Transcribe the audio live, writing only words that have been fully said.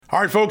All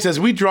right, folks, as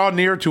we draw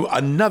near to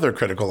another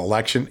critical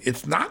election,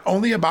 it's not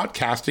only about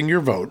casting your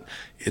vote,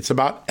 it's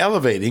about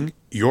elevating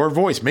your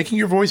voice, making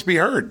your voice be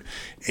heard.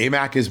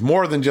 AMAC is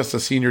more than just a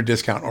senior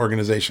discount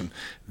organization.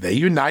 They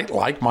unite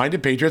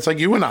like-minded patriots like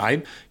you and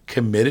I,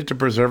 committed to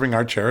preserving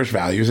our cherished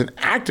values and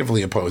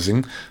actively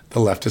opposing the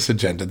leftist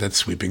agenda that's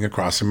sweeping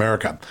across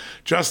America.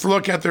 Just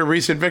look at their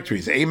recent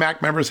victories.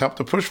 AMAC members helped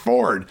to push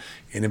forward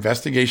an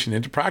investigation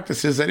into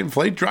practices that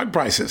inflate drug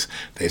prices.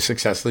 They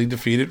successfully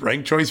defeated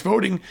ranked choice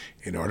voting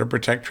in order to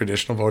protect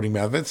traditional voting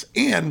methods,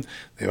 and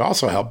they've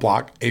also helped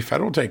block a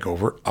federal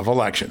takeover of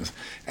elections.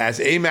 As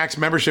AMAC's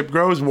membership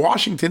grows,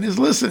 Washington is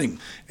listening.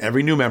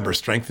 Every new member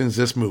strengthens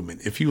this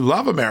movement. If you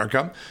love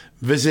America,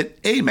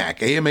 visit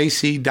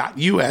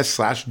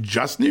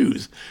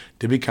amac.us/justnews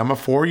to become a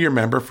 4-year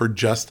member for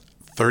just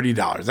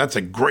 $30. That's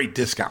a great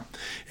discount.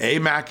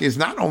 AMAC is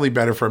not only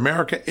better for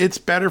America, it's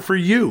better for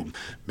you.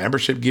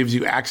 Membership gives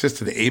you access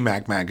to the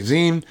AMAC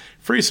magazine,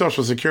 free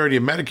Social Security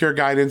and Medicare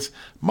guidance,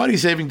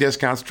 money-saving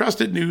discounts,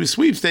 trusted news,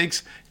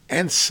 sweepstakes,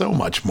 and so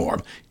much more.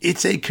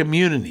 It's a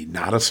community,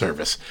 not a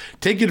service.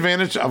 Take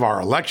advantage of our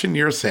election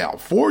year sale,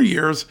 4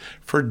 years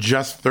for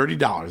just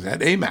 $30 at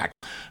AMAC.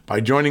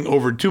 By joining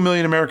over 2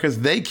 million Americans,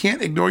 they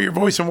can't ignore your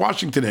voice in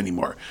Washington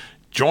anymore.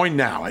 Join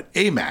now at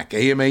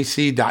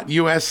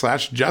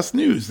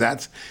amac.us/justnews.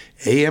 That's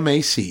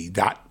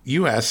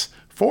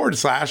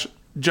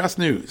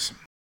amac.us/justnews.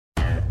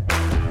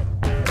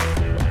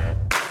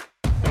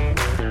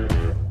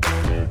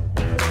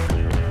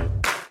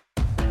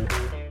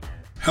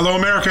 Hello,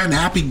 America, and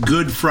happy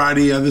Good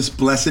Friday on this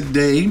blessed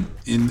day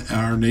in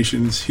our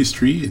nation's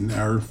history, in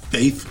our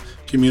faith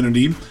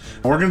community.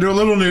 We're going to do a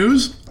little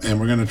news, and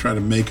we're going to try to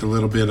make a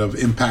little bit of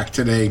impact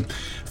today.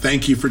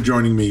 Thank you for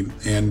joining me,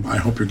 and I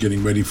hope you're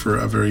getting ready for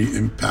a very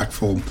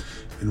impactful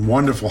and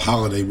wonderful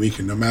holiday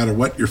weekend, no matter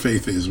what your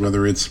faith is,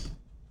 whether it's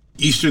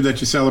Easter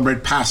that you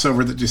celebrate,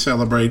 Passover that you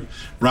celebrate,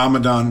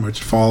 Ramadan,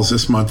 which falls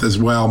this month as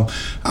well.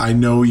 I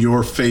know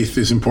your faith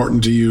is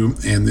important to you,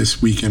 and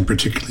this weekend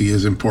particularly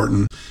is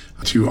important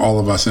to all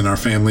of us and our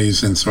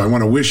families. And so I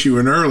want to wish you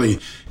an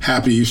early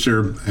happy Easter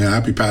and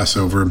happy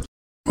Passover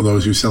for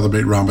those who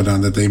celebrate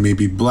Ramadan, that they may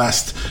be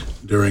blessed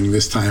during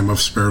this time of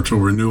spiritual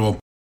renewal.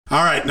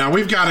 All right, now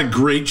we've got a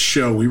great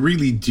show. We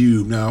really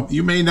do. Now,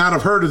 you may not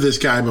have heard of this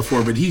guy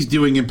before, but he's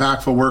doing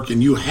impactful work,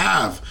 and you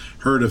have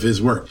heard of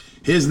his work.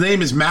 His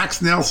name is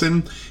Max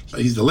Nelson.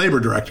 He's the labor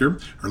director,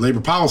 or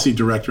labor policy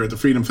director at the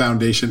Freedom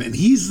Foundation, and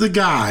he's the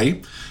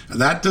guy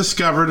that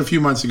discovered a few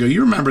months ago.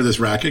 You remember this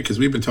racket because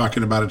we've been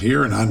talking about it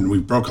here, and we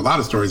broke a lot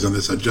of stories on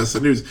this at Just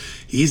the News.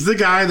 He's the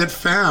guy that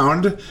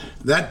found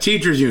that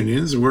teachers'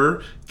 unions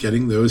were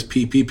getting those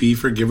PPP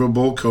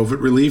forgivable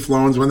COVID relief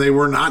loans when they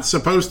were not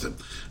supposed to.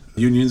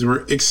 Unions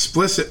were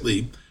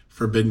explicitly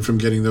forbidden from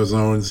getting those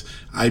loans.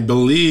 I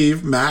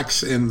believe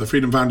Max and the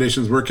Freedom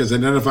Foundation's work has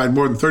identified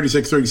more than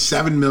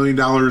 $37 million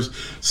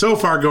so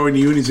far going to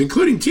unions,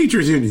 including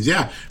teachers' unions.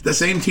 Yeah, the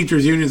same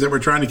teachers' unions that were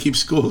trying to keep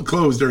school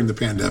closed during the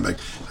pandemic.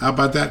 How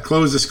about that?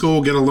 Close the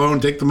school, get a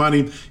loan, take the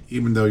money,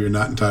 even though you're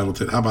not entitled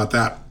to it. How about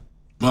that?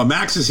 Well,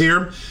 Max is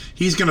here.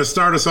 He's going to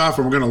start us off,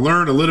 and we're going to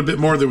learn a little bit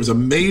more. There was a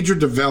major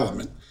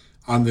development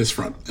on this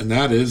front, and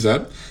that is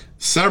that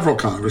several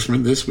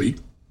congressmen this week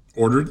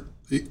ordered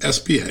the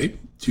SBA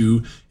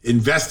to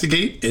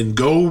investigate and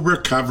go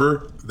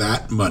recover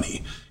that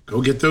money.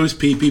 Go get those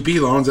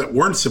PPP loans that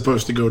weren't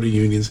supposed to go to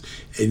unions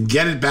and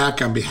get it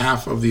back on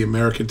behalf of the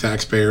American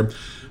taxpayer.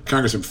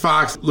 Congressman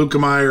Fox,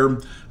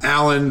 Lukemeyer,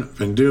 Allen,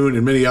 Van Doon,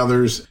 and many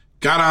others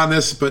got on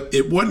this, but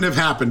it wouldn't have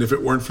happened if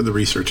it weren't for the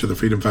research of the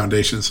Freedom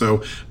Foundation.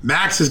 So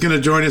Max is going to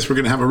join us. We're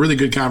going to have a really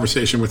good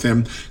conversation with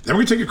him. Then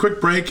we're going to take a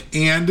quick break.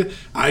 And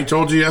I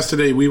told you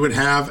yesterday we would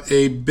have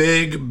a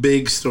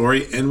big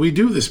story, and we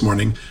do this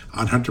morning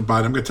on Hunter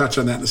Biden. I'm going to touch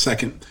on that in a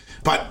second.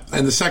 But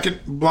in the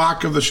second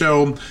block of the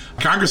show,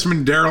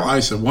 Congressman Darrell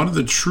Issa, one of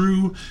the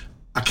true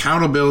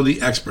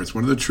accountability experts,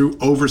 one of the true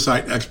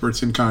oversight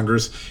experts in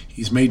Congress.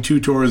 He's made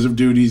 2 tours of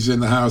duties in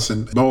the House,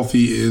 and both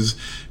he is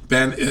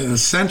been an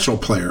essential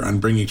player on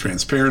bringing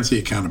transparency,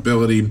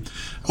 accountability,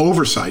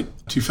 oversight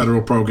to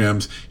federal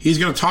programs. He's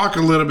going to talk a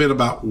little bit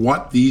about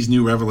what these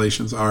new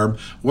revelations are.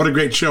 What a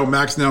great show.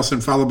 Max Nelson,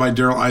 followed by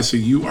Darrell Issa.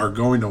 You are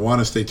going to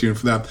want to stay tuned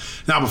for that.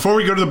 Now, before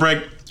we go to the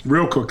break,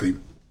 real quickly,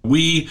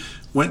 we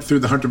went through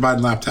the Hunter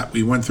Biden laptop.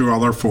 We went through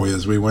all our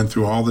FOIAs. We went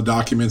through all the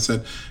documents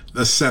that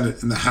the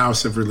Senate and the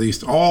House have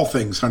released, all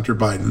things Hunter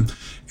Biden.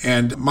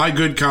 And my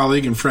good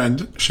colleague and friend,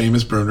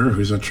 Seamus Bruner,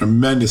 who's a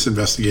tremendous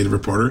investigative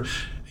reporter,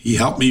 he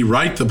helped me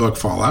write the book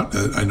Fallout,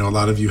 that I know a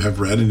lot of you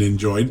have read and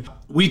enjoyed.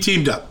 We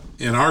teamed up,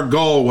 and our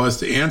goal was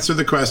to answer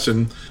the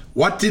question,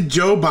 what did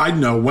Joe Biden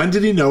know? When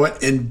did he know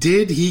it? And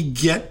did he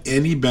get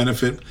any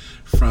benefit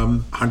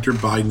from Hunter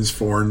Biden's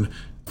foreign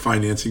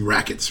financing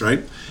rackets,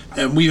 right?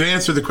 And we've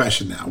answered the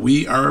question now.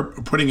 We are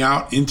putting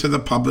out into the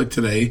public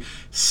today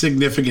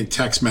significant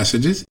text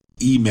messages,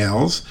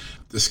 emails,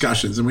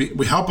 discussions, and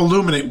we help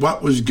illuminate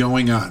what was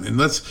going on. And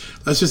let's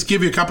just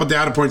give you a couple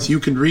data points. You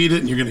can read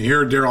it, and you're going to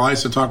hear Darrell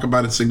Issa talk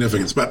about its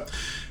significance. But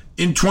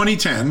in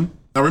 2010,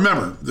 Now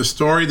remember, the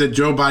story that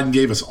Joe Biden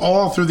gave us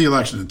all through the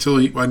election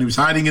when he was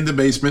hiding in the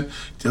basement,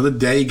 till the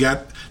day he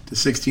got to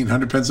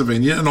 1600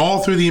 Pennsylvania, and all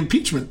through the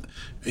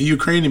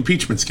Ukraine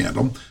impeachment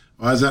scandal,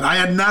 was that I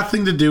had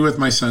nothing to do with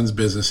my son's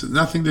business,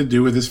 nothing to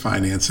do with his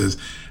finances.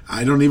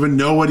 I don't even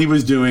know what he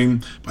was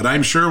doing, but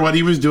I'm sure what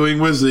he was doing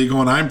was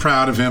legal, and I'm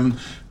proud of him.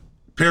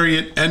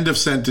 Period. End of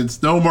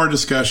sentence. No more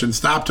discussion.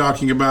 Stop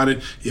talking about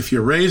it. If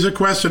you raise a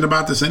question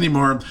about this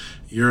anymore,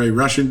 you're a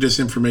Russian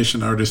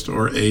disinformation artist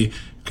or a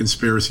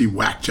conspiracy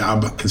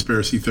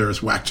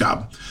theorist whack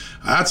job.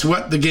 That's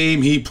what the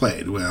game he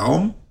played.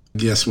 Well,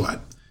 guess what?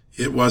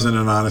 It wasn't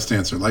an honest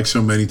answer. Like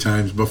so many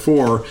times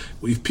before,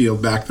 we've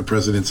peeled back the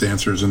president's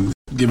answers and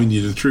given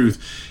you the truth.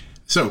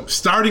 So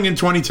starting in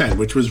 2010,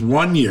 which was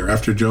 1 year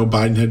after Joe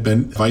Biden had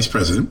been vice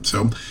president,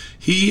 so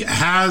he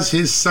has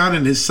his son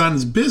and his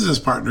son's business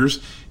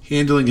partners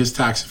handling his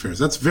tax affairs.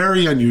 That's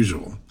very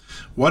unusual.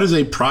 What is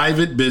a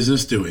private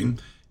business doing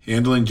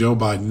handling Joe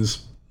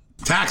Biden's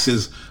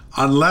taxes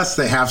unless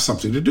they have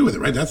something to do with it,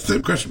 right? That's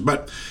the question.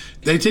 But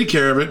they take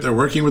care of it. They're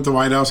working with the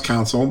White House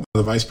counsel,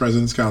 the vice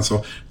president's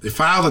counsel. They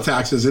file the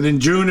taxes. And in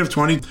June of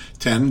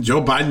 2010,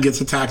 Joe Biden gets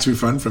a tax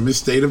refund from his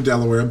state of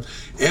Delaware.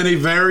 And a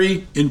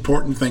very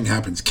important thing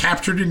happens.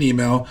 Captured in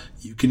email.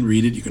 You can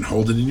read it. You can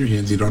hold it in your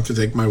hands. You don't have to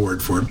take my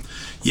word for it.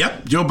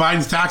 Yep, Joe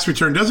Biden's tax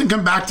return doesn't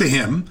come back to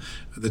him,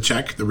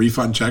 the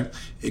refund check.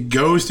 It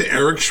goes to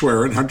Eric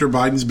Schwerin, Hunter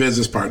Biden's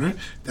business partner.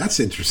 That's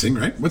interesting,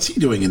 right? What's he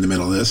doing in the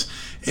middle of this?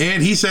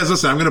 And he says,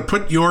 listen, I'm going to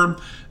put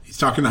he's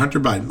talking to Hunter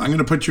Biden, I'm going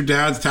to put your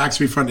dad's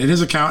tax refund in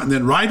his account and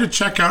then write a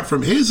check out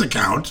from his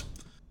account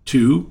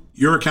to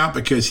your account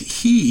because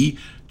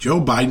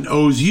Joe Biden,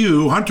 owes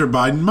you, Hunter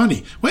Biden,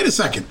 money. Wait a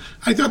second.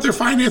 I thought their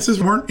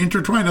finances weren't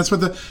intertwined. That's what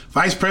the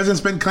vice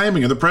president's been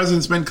claiming, or the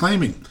president's been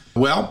claiming.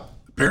 Well,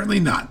 apparently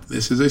not.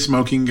 This is a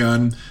smoking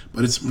gun,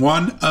 but it's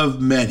one of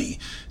many.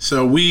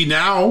 So we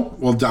now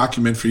will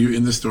document for you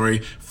in the story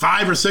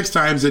 5 or 6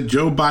 times that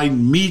Joe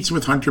Biden meets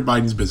with Hunter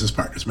Biden's business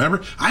partners.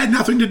 Remember, I had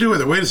nothing to do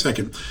with it. Wait a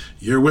second.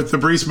 You're with the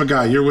Burisma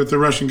guy. You're with the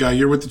Russian guy.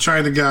 You're with the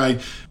China guy.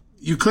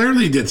 You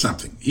clearly did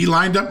something. He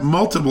lined up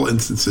multiple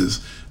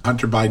instances,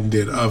 Hunter Biden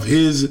did, of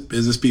his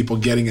business people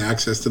getting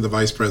access to the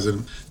vice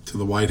president, to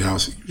the White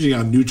House, usually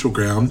on neutral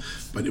ground,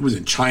 but it was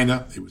in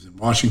China, it was in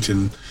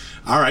Washington.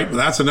 All right, well,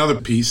 that's another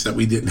piece that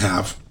we didn't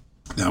have.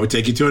 Now we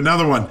take you to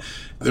another one.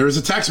 There is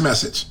a text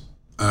message,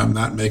 I'm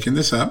not making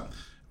this up,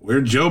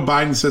 where Joe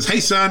Biden says, hey,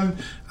 son,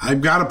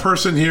 I've got a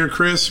person here,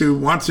 Chris, who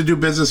wants to do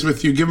business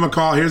with you. Give him a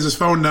call. Here's his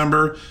phone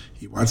number.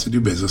 He wants to do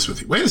business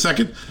with you. Wait a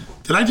second.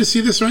 Did I just see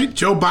this right?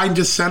 Joe Biden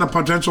just sent a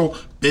potential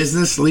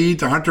business lead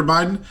to Hunter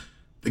Biden?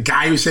 The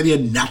guy who said he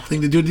had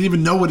nothing to do, didn't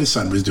even know what his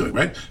son was doing,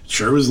 right?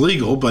 Sure, it was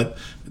legal, but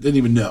didn't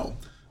even know.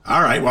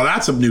 All right, well,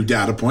 that's a new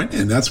data point,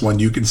 and that's one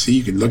you can see.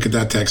 You can look at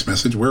that text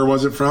message. Where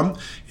was it from?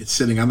 It's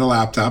sitting on the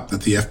laptop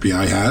that the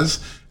FBI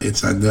has.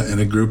 It's in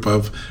a group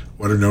of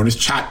what are known as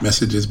chat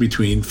messages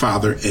between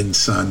father and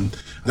son.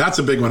 That's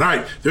a big one. All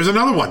right, there's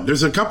another one.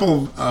 There's a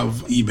couple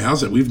of emails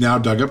that we've now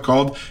dug up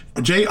called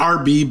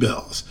JRB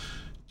bills.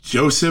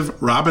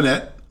 Joseph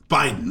Robinette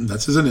Biden,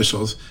 that's his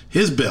initials,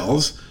 his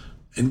bills.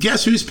 And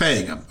guess who's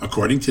paying them,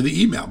 according to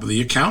the email? But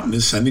the accountant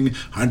is sending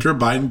Hunter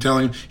Biden,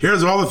 telling him,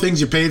 here's all the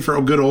things you paid for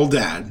a good old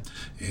dad.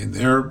 And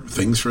there are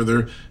things for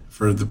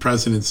the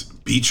president's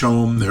beach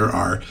home. There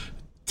are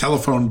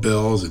telephone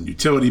bills and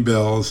utility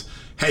bills.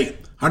 Hey,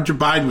 Hunter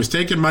Biden was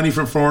taking money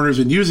from foreigners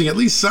and using at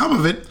least some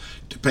of it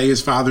to pay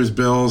his father's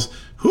bills.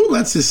 Who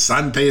lets his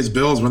son pay his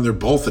bills when they're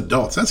both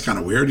adults? That's kind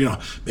of weird.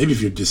 Maybe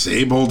if you're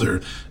disabled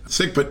or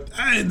sick, but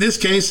in this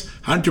case,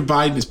 Hunter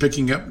Biden is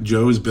picking up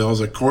Joe's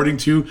bills according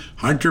to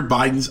Hunter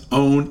Biden's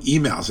own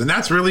emails. And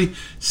that's really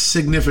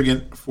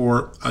significant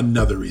for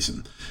another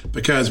reason,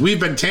 because we've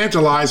been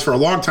tantalized for a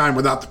long time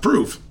without the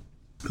proof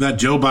that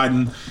Joe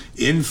Biden,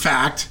 in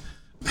fact,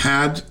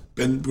 had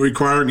been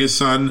requiring his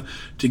son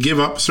to give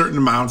up certain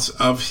amounts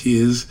of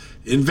his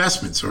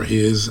investments or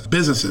his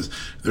businesses.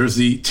 There's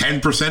the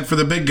 10% for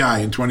the big guy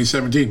in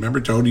 2017. Remember,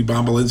 Tony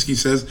Bobulinski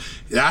says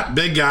that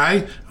big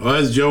guy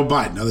was Joe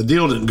Biden. Now, the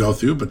deal didn't go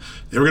through, but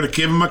they were going to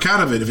give him a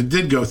cut of it if it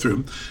did go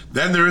through.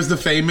 Then there is the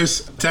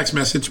famous text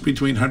message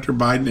between Hunter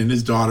Biden and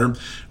his daughter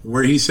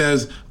where he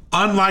says,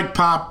 unlike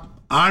Pop,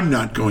 I'm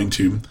not going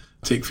to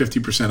take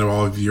 50% of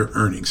all of your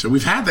earnings. So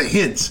we've had the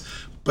hints.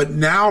 But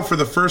now, for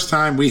the first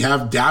time, we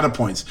have data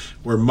points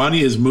where money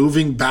is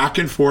moving back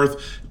and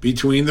forth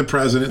between the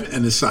president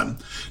and his son.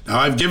 Now,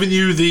 I've given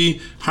you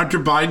the Hunter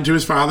Biden to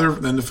his father,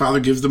 then the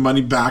father gives the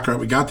money back. All right,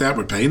 we got that.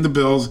 We're paying the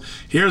bills.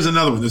 Here's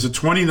another one. There's a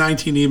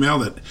 2019 email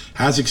that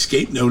has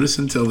escaped notice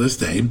until this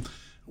day,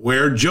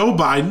 where Joe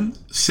Biden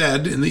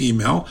said in the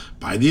email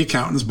by the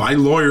accountants, by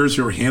lawyers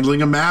who are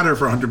handling a matter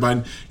for Hunter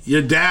Biden,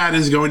 your dad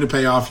is going to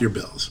pay off your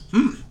bills.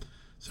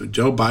 So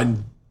Joe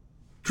Biden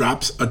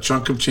drops a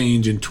chunk of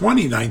change in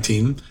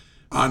 2019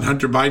 on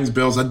Hunter Biden's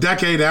bills, a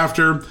decade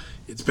after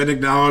it's been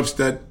acknowledged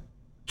that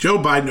Joe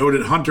Biden owed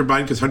it Hunter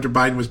Biden because Hunter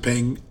Biden was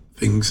paying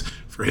things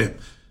for him.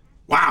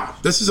 Wow,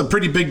 this is a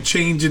pretty big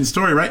change in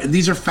story, right? And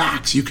these are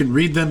facts. You can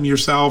read them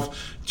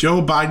yourself.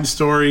 Joe Biden's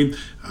story,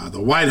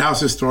 the White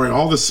House's story,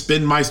 all the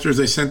spin meisters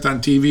they sent on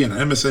TV and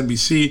on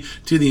MSNBC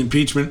to the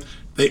impeachment,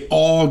 they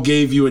all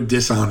gave you a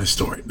dishonest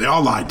story. They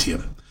all lied to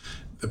you.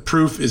 The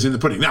proof is in the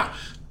pudding. Now,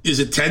 is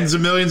it tens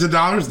of millions of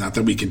dollars? Not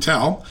that we can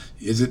tell.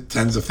 Is it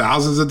tens of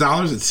thousands of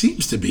dollars? It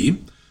seems to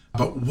be.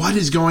 But what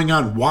is going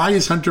on? Why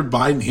is Hunter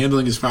Biden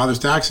handling his father's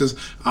taxes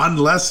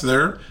unless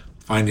their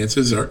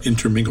finances are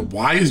intermingled?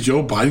 Why is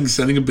Joe Biden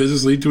sending a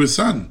business lead to his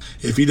son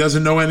if he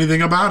doesn't know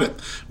anything about it?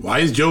 Why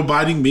is Joe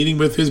Biden meeting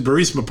with his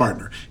Burisma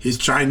partner, his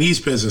Chinese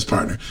business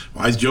partner?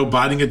 Why is Joe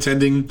Biden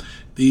attending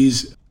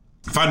these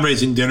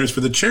fundraising dinners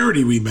for the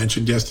charity we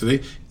mentioned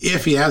yesterday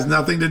if he has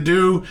nothing to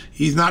do?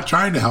 He's not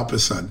trying to help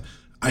his son.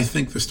 I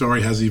think the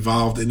story has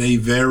evolved in a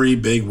very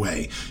big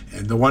way.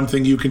 And the one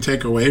thing you can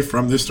take away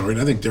from this story,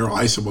 and I think Darrell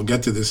Issa will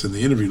get to this in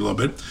the interview a little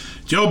bit,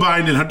 Joe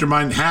Biden and Hunter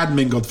Biden had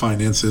mingled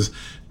finances.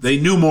 They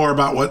knew more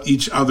about what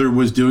each other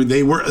was doing.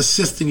 They were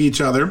assisting each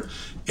other.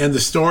 And the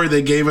story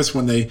they gave us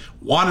when they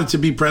wanted to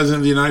be president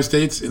of the United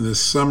States in the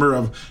summer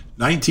of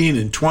 19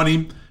 and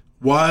 20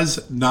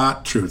 was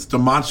not true. It's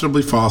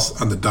demonstrably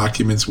false on the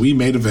documents we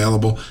made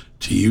available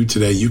to you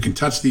today. You can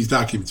touch these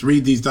documents,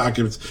 read these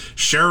documents,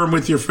 share them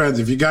with your friends.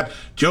 If you got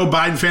Joe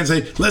Biden fans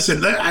say,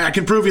 listen, I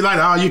can prove he lied.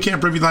 Oh, you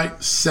can't prove he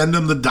lied. Send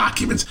them the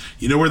documents.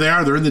 You know where they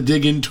are? They're in the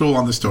dig-in tool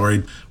on the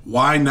story.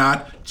 Why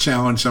not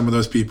challenge some of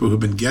those people who've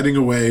been getting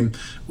away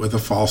with a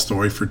false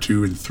story for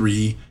 2 and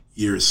 3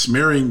 years,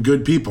 smearing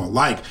good people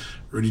like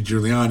Rudy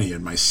Giuliani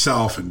and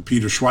myself and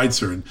Peter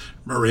Schweitzer and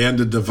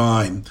Miranda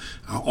Devine,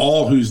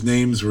 all whose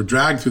names were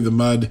dragged through the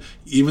mud,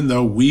 even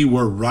though we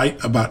were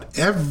right about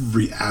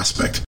every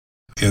aspect.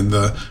 And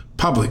the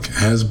public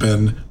has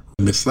been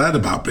misled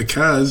about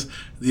because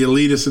the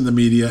elitists in the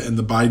media and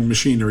the Biden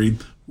machinery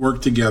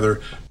work together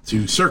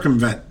to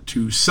circumvent,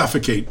 to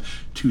suffocate,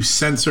 to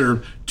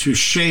censor, to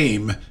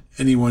shame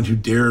anyone who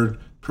dared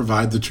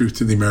provide the truth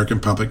to the American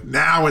public.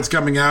 Now it's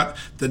coming out.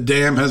 The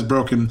dam has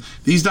broken.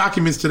 These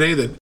documents today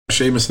that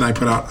Seamus and I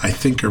put out, I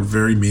think are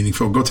very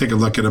meaningful. Go take a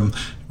look at them.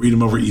 Read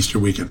them over Easter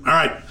weekend. All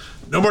right.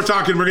 No more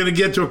talking. We're going to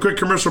get to a quick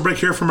commercial break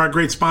here from our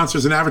great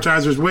sponsors and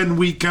advertisers. When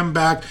we come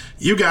back,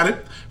 you got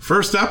it.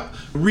 First up,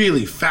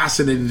 really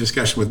fascinating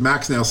discussion with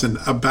Max Nelson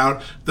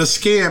about the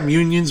scam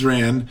unions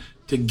ran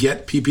to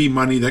get PP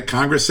money that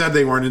Congress said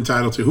they weren't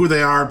entitled to, who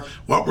they are,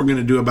 what we're going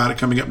to do about it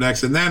coming up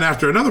next. And then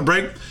after another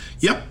break,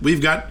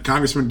 we've got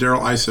Congressman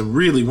Darrell Issa,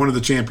 really one of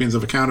the champions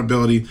of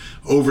accountability,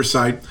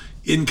 oversight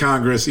in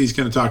Congress. He's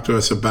going to talk to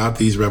us about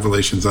these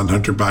revelations on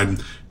Hunter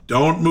Biden.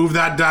 Don't move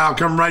that dial.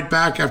 Come right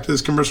back after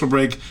this commercial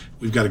break.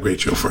 We've got a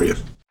great show for you.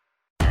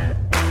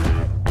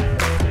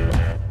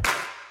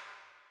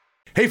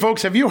 Hey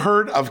folks, have you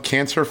heard of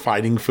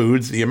cancer-fighting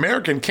foods? The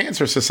American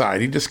Cancer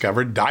Society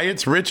discovered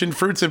diets rich in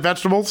fruits and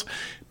vegetables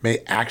may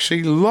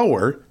actually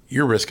lower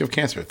your risk of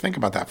cancer. Think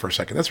about that for a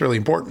second. That's really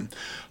important.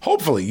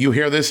 Hopefully you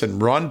hear this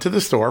and run to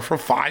the store for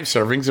 5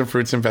 servings of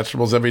fruits and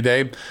vegetables every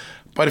day.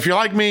 But if you're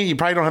like me, you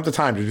probably don't have the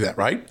time to do that,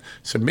 right?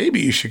 So maybe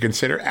you should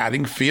consider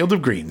adding Field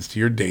of Greens to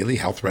your daily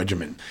health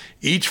regimen.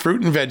 Each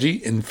fruit and veggie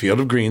in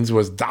Field of Greens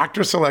was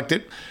doctor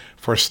selected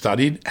for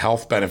studied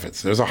health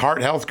benefits. There's a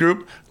heart health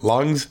group,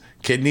 lungs,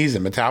 kidneys,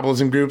 and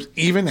metabolism groups,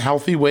 even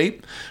healthy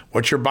weight.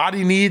 What your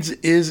body needs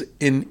is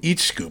in each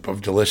scoop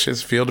of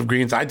delicious Field of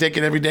Greens. I take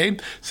it every day.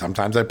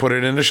 Sometimes I put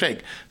it in a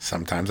shake.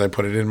 Sometimes I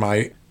put it in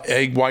my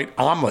egg white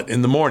omelet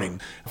in the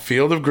morning.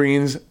 Field of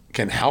Greens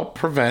can help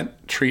prevent,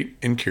 treat,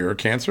 and cure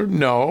cancer?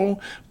 No,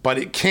 but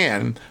it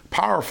can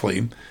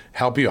powerfully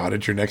help you out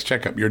at your next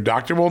checkup. Your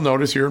doctor will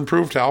notice your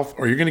improved health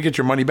or you're going to get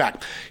your money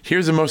back.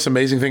 Here's the most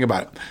amazing thing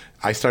about it.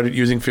 I started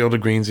using Field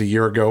of Greens a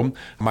year ago.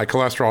 My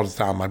cholesterol is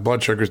down, my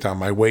blood sugar's down,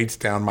 my weight's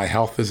down, my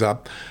health is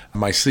up,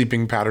 my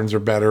sleeping patterns are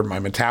better, my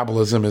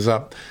metabolism is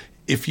up.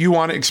 If you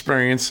want to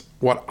experience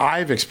what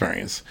I've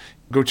experienced,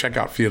 go check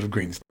out Field of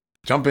Greens.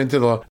 Jump into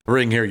the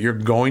ring here. You're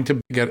going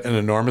to get an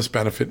enormous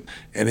benefit.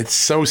 And it's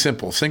so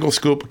simple. Single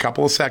scoop, a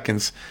couple of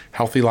seconds,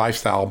 healthy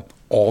lifestyle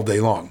all day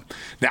long.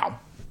 Now,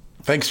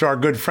 thanks to our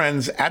good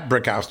friends at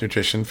Brickhouse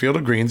Nutrition, Field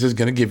of Greens is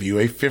going to give you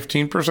a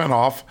 15%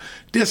 off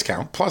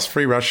discount plus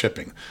free rush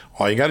shipping.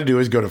 All you got to do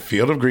is go to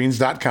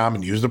fieldofgreens.com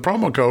and use the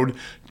promo code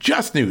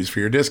JUSTNEWS for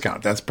your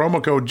discount. That's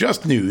promo code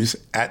JUSTNEWS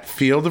at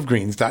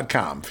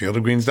fieldofgreens.com.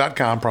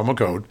 Fieldofgreens.com, promo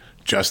code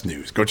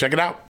JUSTNEWS. Go check it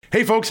out.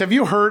 Hey folks, have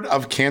you heard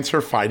of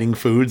cancer-fighting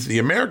foods? The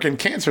American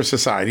Cancer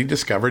Society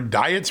discovered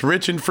diets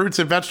rich in fruits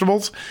and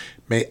vegetables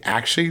may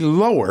actually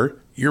lower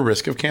your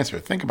risk of cancer.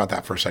 Think about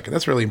that for a second.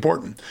 That's really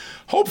important.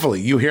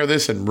 Hopefully you hear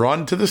this and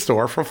run to the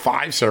store for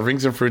 5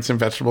 servings of fruits and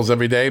vegetables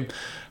every day.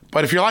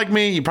 But if you're like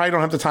me, you probably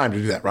don't have the time to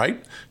do that,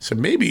 right? So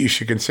maybe you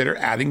should consider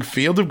adding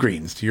Field of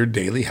Greens to your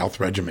daily health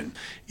regimen.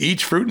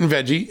 Each fruit and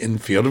veggie in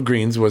Field of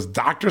Greens was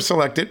doctor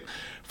selected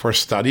for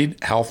studied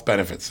health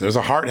benefits. There's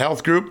a heart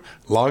health group,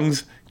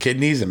 lungs,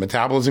 kidneys, and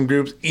metabolism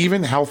groups,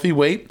 even healthy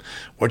weight.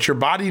 What your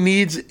body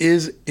needs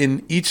is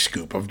in each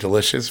scoop of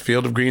delicious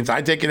Field of Greens.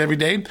 I take it every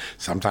day.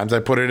 Sometimes I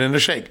put it in a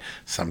shake.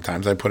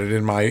 Sometimes I put it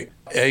in my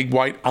egg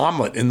white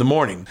omelet in the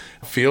morning.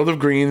 Field of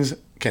Greens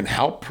can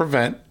help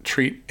prevent,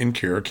 treat, and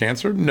cure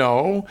cancer?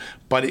 No,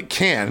 but it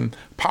can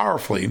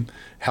powerfully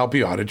help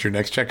you out at your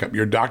next checkup.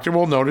 Your doctor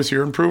will notice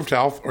your improved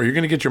health, or you're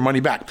going to get your money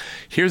back.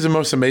 Here's the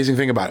most amazing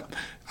thing about it.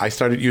 I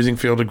started using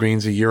Field of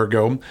Greens a year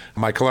ago.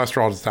 My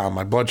cholesterol is down,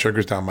 my blood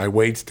sugar's down, my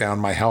weight's down,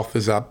 my health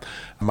is up,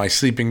 my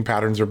sleeping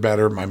patterns are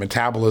better, my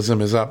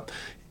metabolism is up.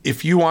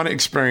 If you want to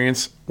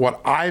experience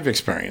what I've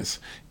experienced,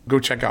 go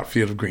check out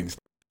Field of Greens.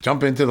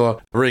 Jump into the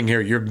ring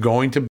here. You're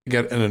going to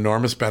get an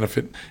enormous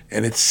benefit,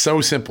 and it's so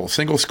simple.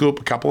 Single scoop,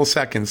 a couple of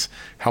seconds,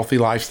 healthy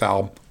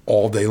lifestyle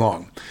all day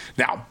long.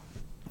 Now,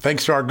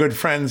 thanks to our good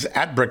friends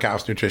at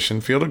Brickhouse Nutrition,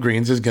 Field of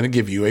Greens is going to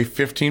give you a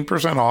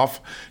 15% off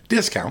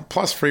discount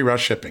plus free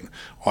rush shipping.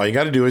 All you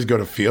got to do is go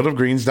to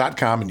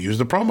fieldofgreens.com and use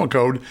the promo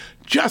code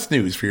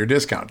JUSTNEWS for your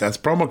discount. That's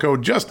promo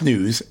code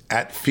JUSTNEWS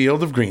at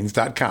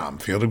fieldofgreens.com.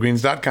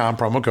 Fieldofgreens.com,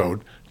 promo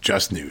code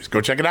JUSTNEWS.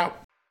 Go check it out.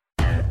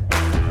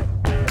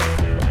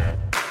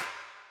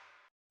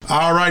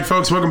 All right,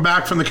 folks, welcome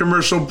back from the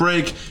commercial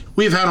break.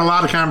 We've had a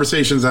lot of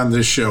conversations on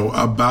this show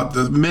about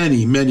the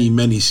many, many,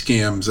 many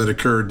scams that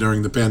occurred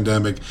during the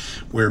pandemic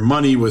where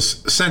money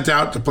was sent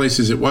out to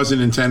places it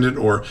wasn't intended,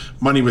 or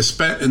money was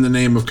spent in the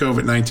name of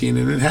COVID-19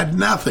 and it had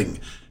nothing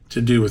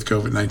to do with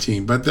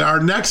COVID-19. But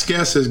our next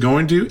guest is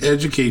going to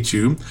educate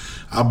you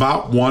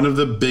about one of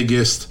the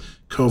biggest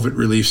COVID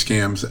relief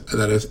scams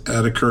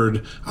that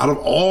occurred out of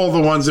all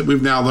the ones that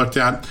we've now looked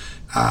at.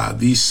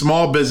 These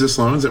small business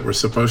loans that were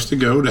supposed to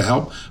go to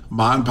help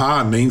mom and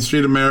pa and Main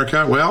Street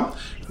America, well,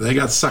 they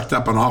got sucked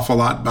up an awful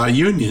lot by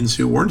unions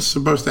who weren't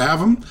supposed to have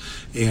them.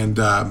 And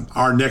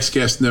our next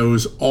guest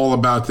knows all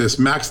about this.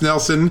 Max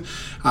Nelson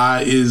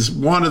is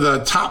one of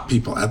the top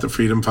people at the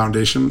Freedom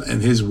Foundation,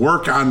 and his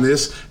work on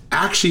this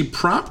actually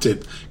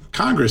prompted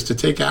Congress to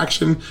take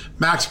action.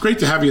 Max, great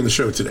to have you on the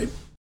show today.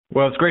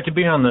 Well, it's great to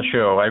be on the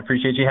show. I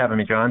appreciate you having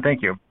me, John.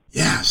 Thank you.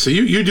 Yeah, so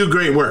you do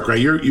great work, right?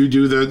 You're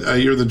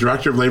the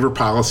director of labor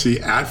policy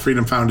at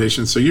Freedom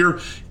Foundation, so you're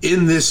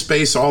in this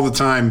space all the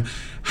time.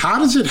 How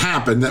does it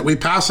happen that we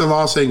pass a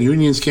law saying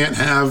unions can't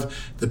have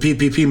the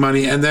PPP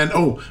money, and then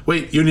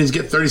unions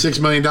get $36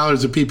 million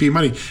of PPP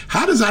money?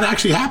 How does that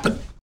actually happen?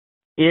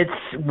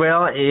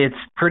 It's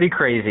pretty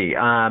crazy.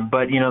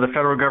 But the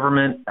federal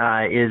government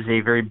is a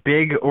very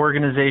big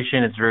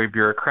organization. It's very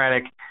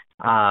bureaucratic.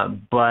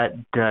 But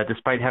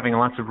despite having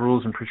lots of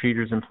rules and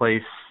procedures in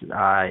place,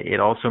 it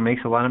also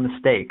makes a lot of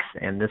mistakes,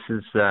 and this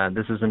is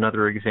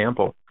another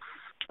example.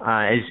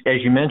 As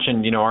you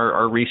mentioned,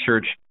 our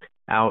research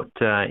out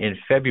in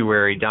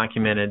February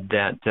documented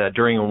that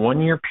during a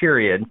one-year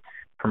period,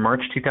 from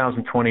March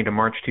 2020 to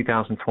March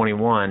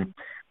 2021,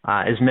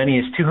 as many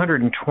as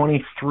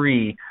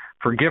 223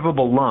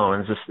 forgivable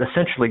loans,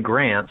 essentially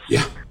grants.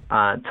 Yeah.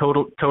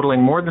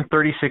 Totaling more than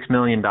 $36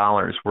 million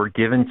were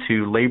given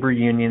to labor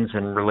unions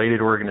and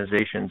related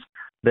organizations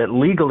that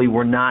legally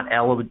were not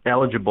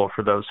eligible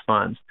for those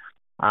funds.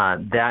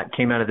 That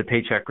came out of the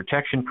Paycheck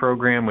Protection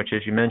Program, which,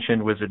 as you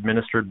mentioned, was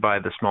administered by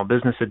the Small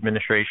Business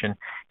Administration.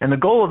 And the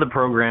goal of the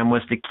program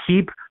was to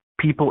keep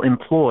people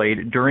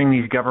employed during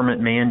these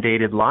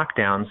government-mandated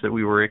lockdowns that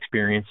we were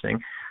experiencing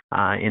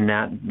in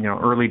that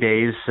early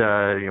days,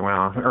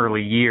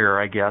 early year,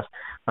 I guess,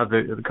 of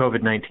the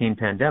COVID-19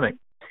 pandemic.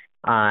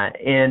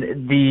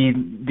 And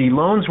the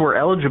loans were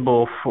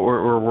eligible for,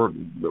 or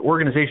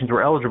organizations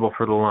were eligible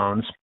for the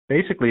loans.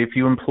 Basically, if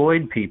you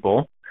employed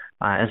people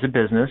as a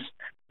business,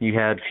 you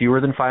had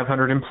fewer than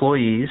 500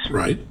 employees,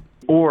 right?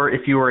 Or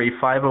if you were a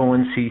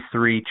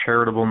 501c3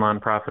 charitable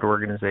nonprofit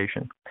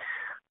organization.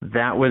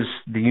 That was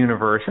the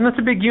universe, and that's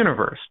a big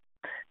universe.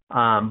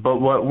 But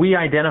what we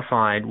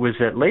identified was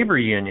that labor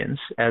unions,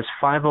 as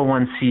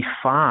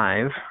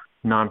 501c5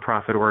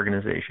 nonprofit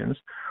organizations,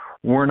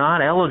 were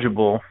not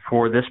eligible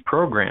for this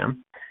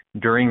program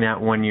during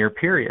that one-year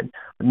period.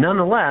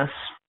 Nonetheless,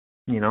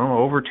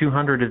 over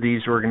 200 of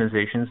these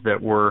organizations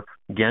that were,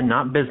 again,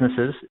 not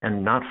businesses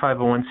and not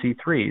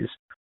 501c3s,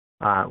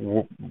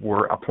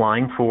 were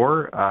applying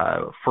for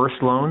first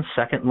loans,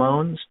 second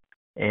loans,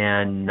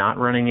 and not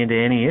running into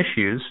any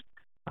issues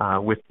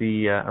with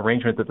the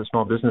arrangement that the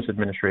Small Business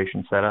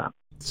Administration set up.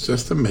 It's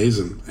just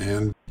amazing.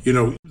 And,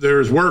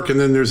 there's work and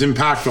then there's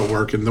impactful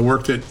work. And the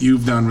work that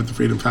you've done with the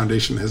Freedom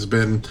Foundation has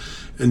been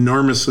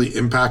enormously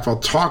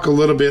impactful. Talk a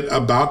little bit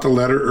about the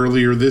letter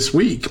earlier this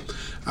week,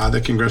 the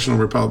congressional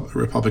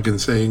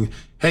Republicans saying,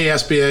 hey,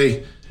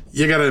 SBA,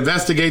 you got to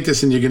investigate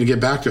this and you're going to get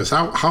back to us.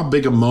 How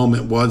big a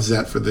moment was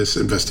that for this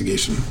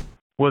investigation?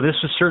 Well, this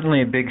was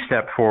certainly a big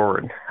step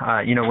forward.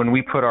 When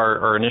we put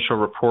our initial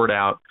report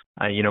out,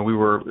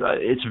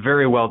 it's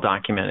very well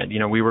documented.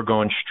 We were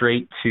going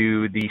straight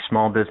to the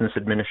Small Business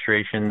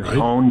Administration's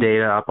own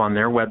data up on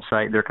their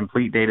website, their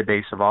complete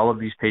database of all of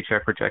these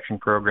Paycheck Protection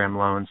Program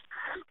loans,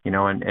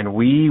 and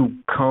we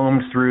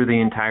combed through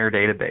the entire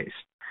database.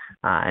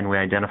 and we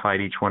identified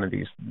each one of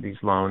these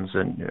loans,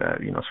 and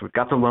so we've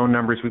got the loan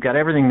numbers, we've got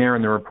everything there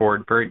in the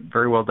report, very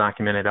very well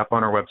documented, up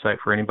on our website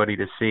for anybody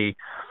to see.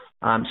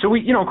 So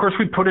we, of course,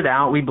 we put it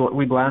out, we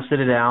blasted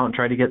it out, and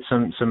tried to get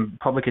some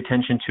public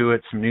attention to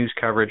it, some news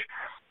coverage.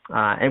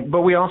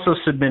 But we also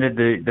submitted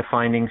the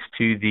findings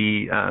to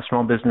the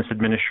Small Business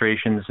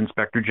Administration's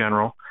Inspector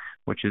General,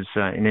 which is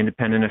an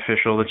independent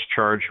official that's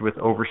charged with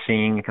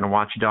overseeing, kind of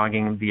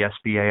watchdogging the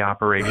SBA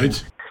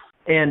operations. Right.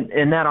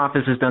 And that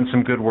office has done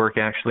some good work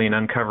actually in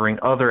uncovering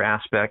other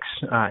aspects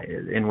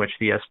in which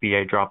the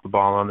SBA dropped the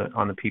ball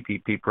on the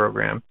PPP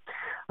program.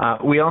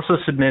 We also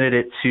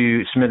submitted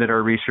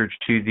our research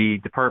to the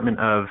Department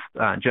of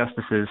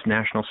Justice's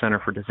National Center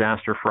for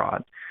Disaster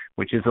Fraud,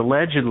 which is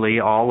allegedly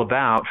all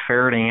about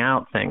ferreting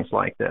out things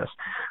like this.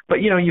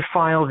 But, you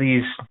file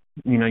these,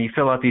 you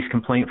fill out these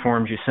complaint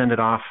forms, you send it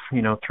off,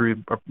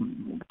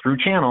 through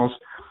channels,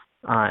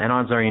 and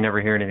odds are you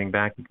never hear anything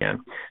back again.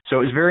 So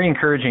it was very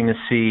encouraging to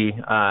see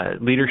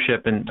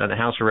leadership in the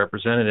House of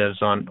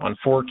Representatives on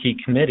 4 key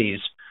committees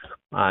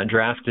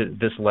drafted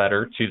this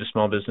letter to the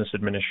Small Business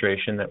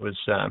Administration that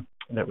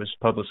was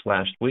published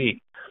last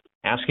week,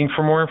 asking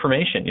for more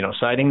information,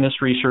 citing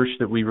this research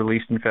that we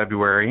released in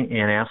February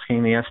and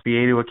asking the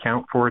SBA to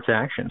account for its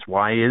actions.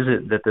 Why is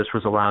it that this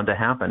was allowed to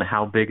happen?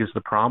 How big is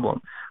the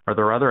problem? Are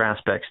there other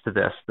aspects to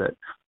this that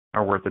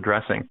are worth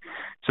addressing?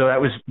 So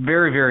that was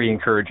very, very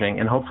encouraging,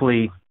 and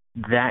hopefully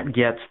that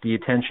gets the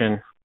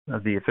attention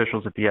of the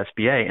officials at the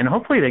SBA, and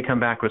hopefully they come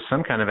back with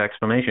some kind of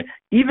explanation,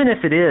 even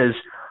if it is,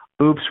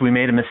 oops, we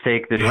made a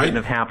mistake, this shouldn't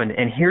have happened,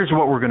 and here's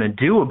what we're going to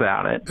do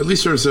about it. At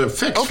least there's a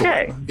fix for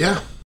it. Yeah.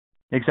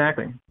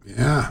 Exactly.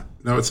 Yeah.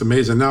 No, it's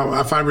amazing. Now,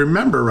 if I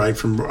remember right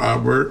from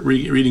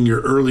reading your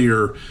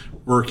earlier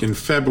work in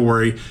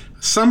February,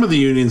 some of the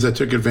unions that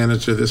took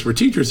advantage of this were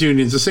teachers'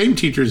 unions, the same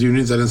teachers'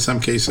 unions that in some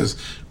cases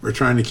were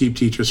trying to keep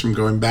teachers from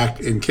going back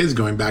and kids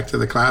going back to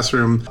the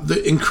classroom.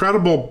 The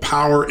incredible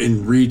power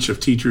and reach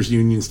of teachers'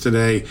 unions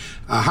today,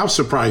 how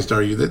surprised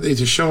are you that they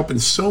just show up in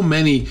so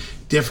many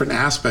different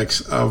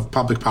aspects of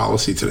public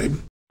policy today?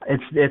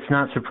 It's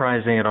not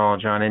surprising at all,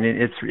 John, and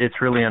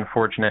it's really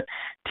unfortunate.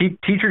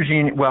 Teachers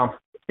union. Well,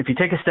 if you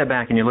take a step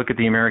back and you look at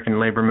the American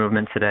labor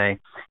movement today,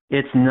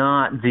 it's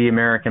not the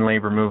American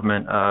labor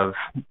movement of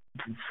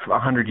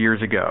 100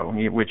 years ago,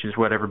 which is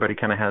what everybody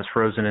kind of has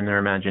frozen in their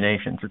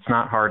imaginations. It's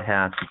not hard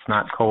hats. It's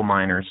not coal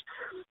miners.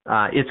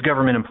 It's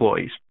government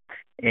employees,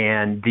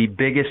 and the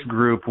biggest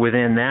group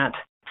within that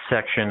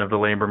section of the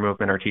labor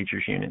movement are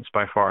teachers unions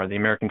by far, the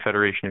American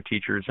Federation of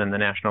Teachers and the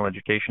National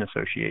Education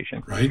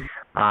Association. Right.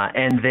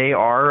 And they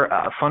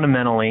are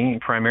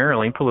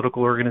primarily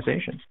political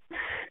organizations.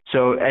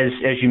 So as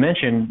you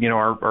mentioned,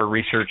 our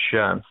research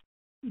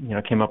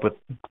came up with,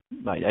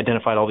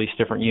 identified all these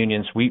different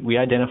unions. We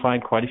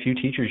identified quite a few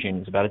teachers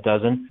unions, about a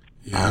dozen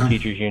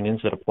teachers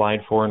unions that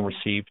applied for and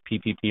received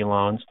PPP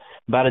loans.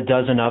 About a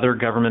dozen other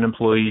government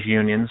employees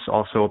unions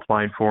also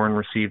applied for and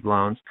received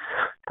loans.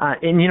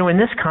 And in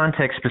this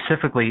context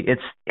specifically,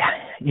 it's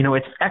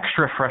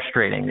extra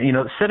frustrating.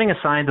 Setting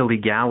aside the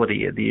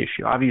legality of the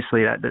issue,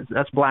 obviously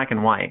that's black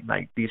and white.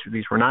 Like these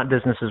were not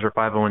businesses or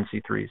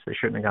 501c3s. They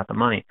shouldn't have got the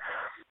money.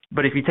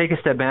 But if you take a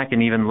step back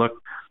and even look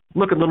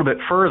a little bit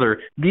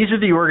further, these are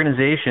the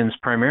organizations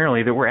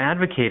primarily that were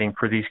advocating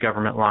for these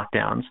government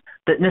lockdowns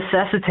that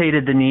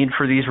necessitated the need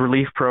for these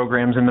relief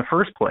programs in the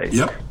first place.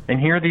 Yep. And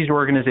here these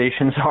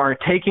organizations are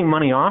taking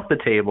money off the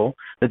table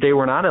that they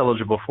were not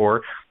eligible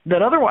for,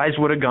 that otherwise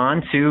would have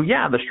gone to,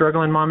 the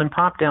struggling mom and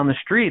pop down the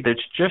street that's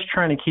just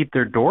trying to keep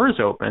their doors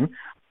open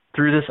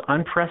through this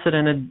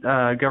unprecedented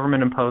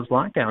government-imposed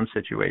lockdown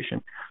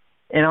situation.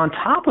 And on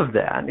top of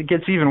that, it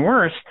gets even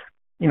worse.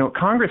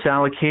 Congress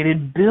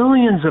allocated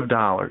billions of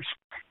dollars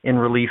in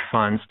relief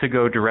funds to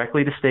go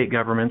directly to state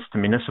governments, to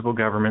municipal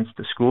governments,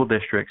 to school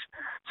districts.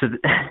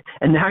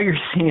 And now you're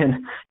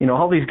seeing,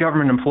 all these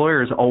government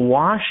employers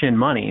awash in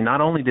money.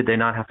 Not only did they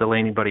not have to lay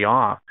anybody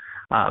off,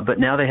 but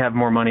now they have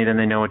more money than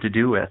they know what to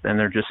do with, and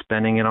they're just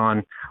spending it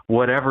on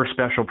whatever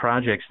special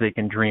projects they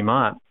can dream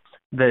up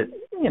that,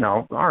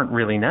 aren't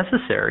really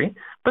necessary,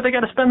 but they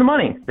got to spend the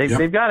money.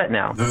 They've got it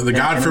now.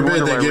 God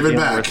forbid they give it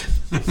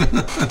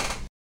back.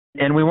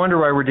 And we wonder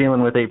why we're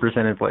dealing with 8%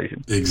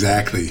 inflation.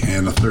 Exactly.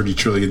 And a $30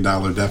 trillion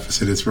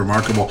deficit. It's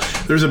remarkable.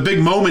 There's a big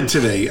moment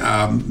today.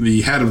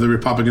 The head of the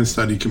Republican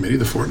Study Committee,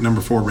 the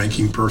number 4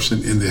 ranking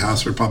person in the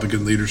House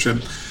Republican leadership,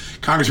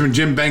 Congressman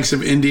Jim Banks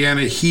of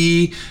Indiana,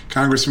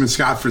 Congressman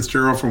Scott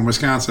Fitzgerald from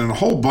Wisconsin, and a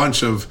whole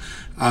bunch of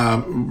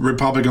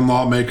Republican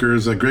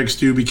lawmakers, Greg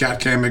Steube,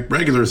 Kat Cammack,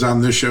 regulars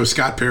on this show,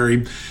 Scott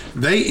Perry,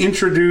 they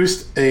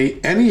introduced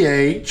a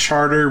NEA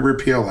Charter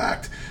Repeal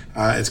Act.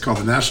 It's called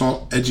the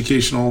National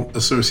Educational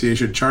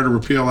Association Charter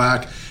Repeal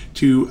Act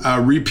to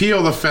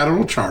repeal the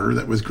federal charter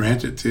that was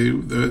granted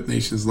to the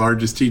nation's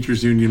largest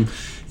teachers union.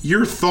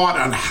 Your thought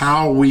on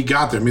how we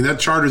got there? I mean, that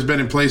charter's been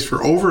in place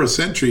for over a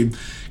century.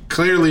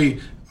 Clearly,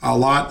 a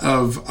lot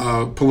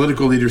of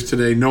political leaders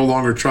today no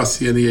longer trust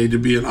the NEA to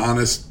be an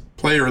honest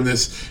player in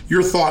this.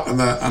 Your thought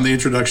on the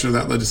introduction of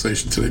that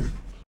legislation today?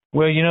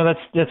 Well,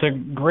 that's a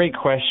great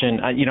question.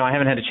 I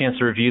haven't had a chance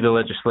to review the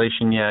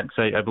legislation yet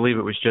because I believe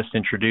it was just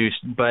introduced,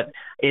 but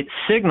it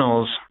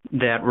signals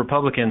that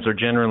Republicans are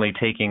generally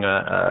taking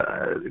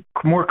a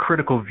more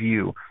critical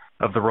view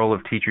of the role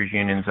of teachers'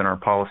 unions in our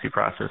policy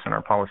process and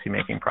our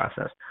policymaking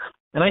process.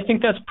 And I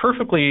think that's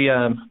perfectly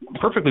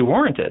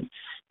warranted.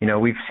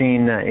 We've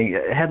seen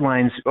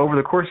headlines over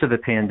the course of the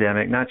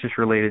pandemic, not just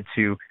related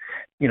to,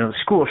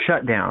 school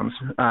shutdowns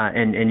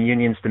and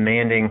unions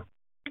demanding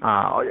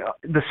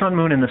the sun,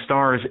 moon, and the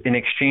stars in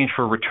exchange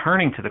for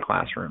returning to the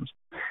classrooms.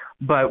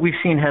 But we've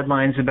seen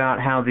headlines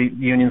about how the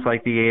unions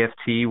like the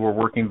AFT were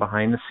working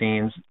behind the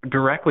scenes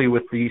directly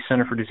with the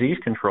Center for Disease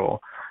Control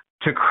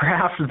to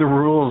craft the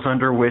rules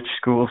under which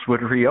schools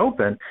would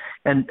reopen.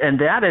 And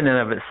that in and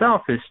of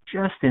itself is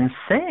just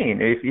insane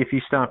if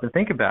you stop and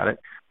think about it.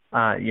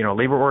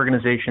 Labor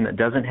organization that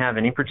doesn't have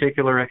any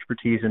particular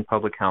expertise in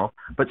public health,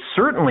 but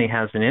certainly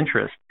has an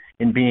interest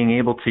in being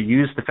able to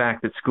use the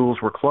fact that schools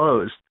were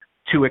closed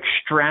to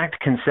extract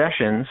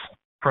concessions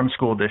from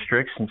school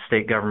districts and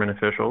state government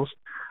officials,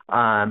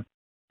 and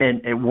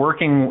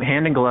working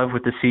hand in glove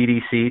with the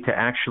CDC to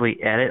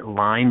actually edit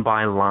line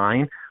by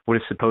line what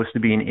is supposed to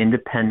be an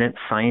independent,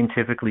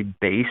 scientifically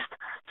based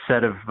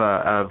set of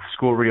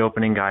school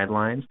reopening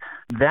guidelines.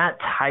 That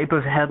type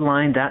of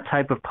headline, that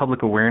type of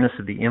public awareness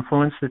of the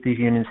influence that these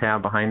unions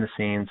have behind the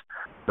scenes,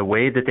 the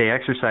way that they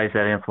exercise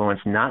that influence,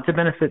 not to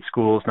benefit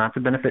schools, not to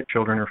benefit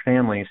children or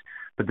families,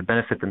 but to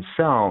benefit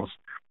themselves,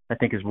 I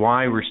think is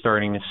why we're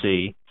starting to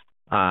see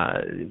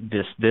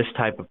this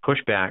type of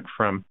pushback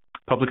from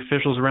public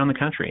officials around the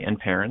country and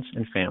parents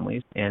and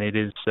families, and it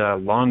is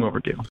long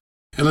overdue.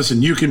 And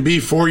listen, you can be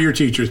for your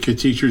teachers.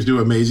 Teachers do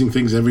amazing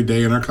things every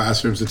day in our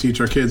classrooms to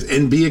teach our kids,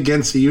 and be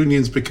against the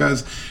unions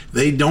because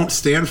they don't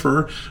stand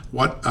for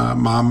what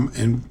moms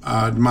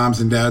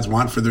and dads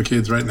want for their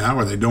kids right now,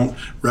 or they don't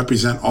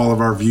represent all of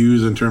our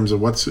views in terms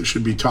of what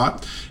should be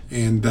taught.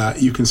 And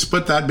you can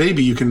split that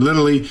baby. You can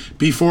literally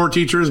be for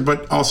teachers,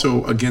 but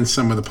also against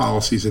some of the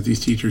policies that these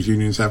teachers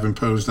unions have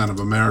imposed on of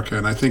America.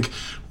 And I think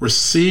we're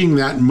seeing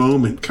that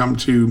moment come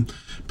to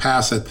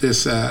pass at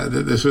this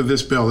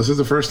bill. This is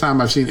the first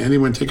time I've seen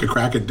anyone take a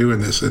crack at doing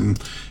this, and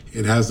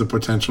it has the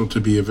potential to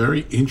be a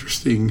very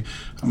interesting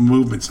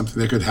movement, something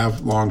that could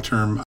have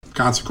long-term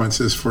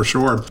consequences for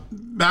sure.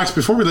 Max,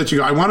 before we let you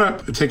go, I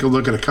want to take a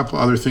look at a couple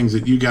other things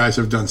that you guys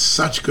have done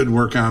such good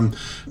work on.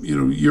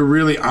 You're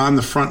really on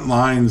the front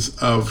lines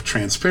of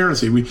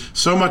transparency.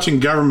 So much in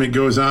government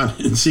goes on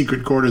in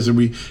secret quarters, and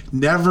we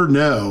never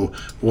know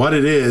what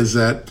it is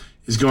that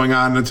is going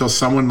on until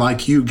someone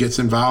like you gets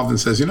involved and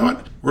says, you know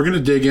what, we're going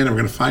to dig in and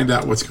we're going to find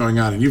out what's going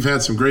on. And you've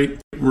had some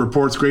great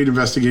reports, great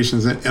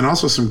investigations, and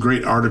also some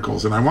great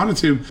articles. And I wanted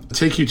to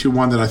take you to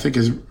one that I think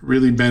has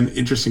really been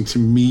interesting to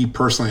me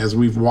personally as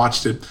we've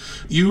watched it.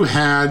 You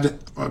had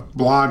a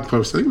blog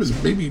post, I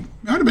think it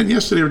might have been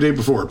yesterday or the day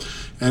before.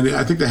 And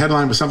I think the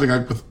headline was something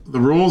like, "The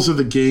rules of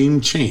the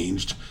game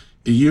changed.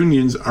 The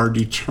unions are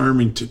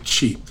determined to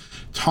cheat."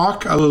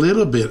 Talk a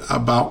little bit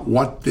about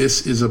what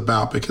this is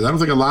about, because I don't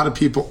think a lot of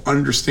people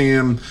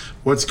understand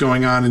what's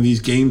going on in these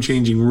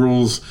game-changing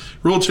rule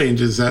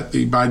changes that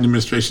the Biden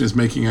administration is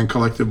making on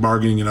collective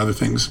bargaining and other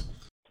things.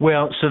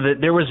 Well, so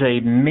there was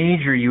a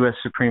major U.S.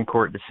 Supreme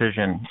Court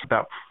decision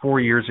about 4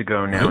 years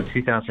ago now, in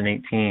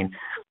 2018.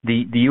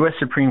 The U.S.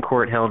 Supreme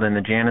Court held in the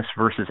Janus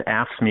versus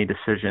AFSCME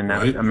decision,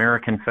 that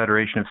American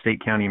Federation of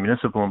State, County, and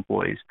Municipal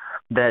Employees,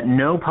 that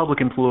no public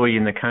employee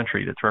in the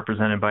country that's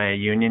represented by a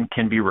union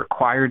can be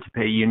required to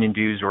pay union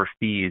dues or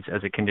fees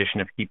as a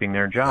condition of keeping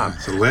their job.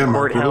 It's a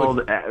landmark. The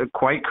court held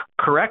quite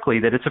correctly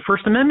that it's a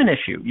First Amendment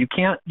issue. You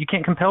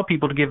can't compel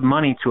people to give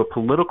money to a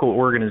political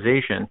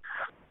organization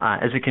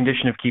as a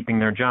condition of keeping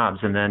their jobs,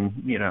 and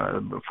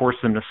then force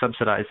them to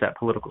subsidize that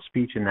political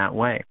speech in that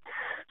way.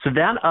 So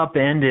that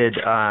upended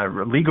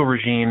legal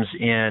regimes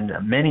in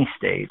many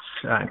states,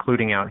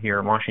 including out here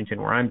in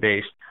Washington, where I'm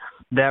based,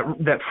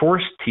 that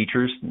forced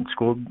teachers and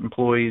school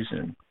employees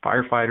and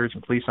firefighters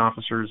and police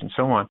officers and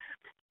so on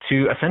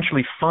to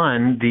essentially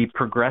fund the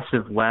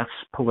progressive left's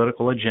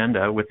political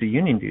agenda with the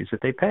union dues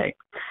that they pay.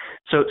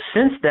 So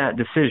since that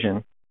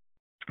decision,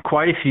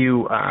 quite a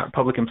few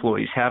public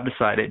employees have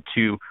decided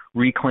to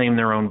reclaim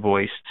their own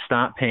voice,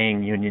 stop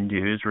paying union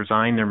dues,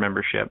 resign their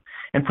membership,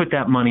 and put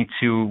that money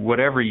to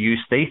whatever use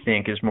they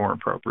think is more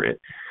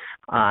appropriate.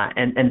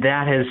 And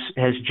that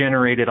has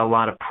generated a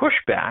lot of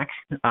pushback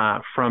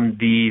from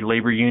the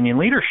labor union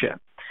leadership.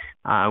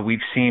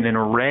 We've seen an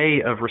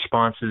array of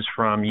responses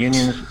from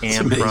unions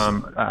and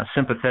from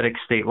sympathetic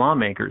state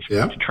lawmakers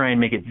to try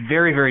and make it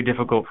very, very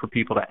difficult for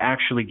people to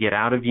actually get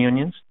out of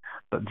unions,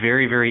 but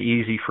very, very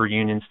easy for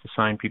unions to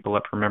sign people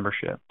up for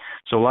membership.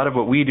 So a lot of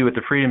what we do at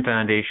the Freedom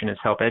Foundation is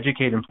help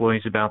educate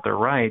employees about their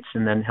rights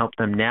and then help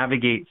them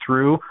navigate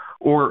through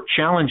or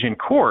challenge in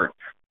court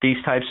these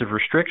types of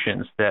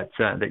restrictions that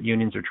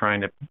unions are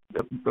trying to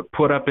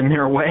put up in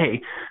their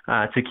way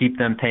to keep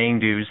them paying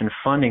dues and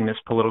funding this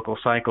political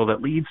cycle that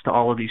leads to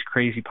all of these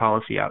crazy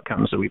policy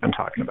outcomes that we've been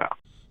talking about.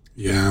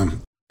 Yeah.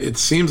 It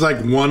seems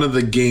like one of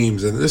the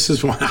games, and this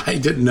is one I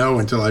didn't know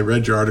until I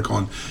read your article,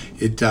 and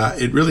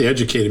it really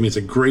educated me. It's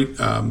a great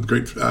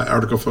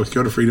article, folks.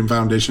 Go to Freedom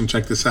Foundation,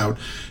 check this out.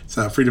 It's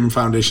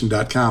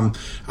freedomfoundation.com.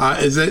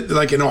 Is it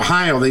like in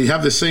Ohio, they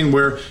have this thing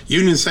where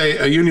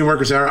union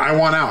workers say, I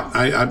want out.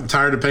 I'm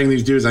tired of paying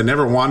these dues. I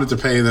never wanted to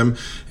pay them.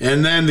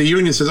 And then the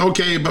union says,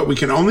 okay, but we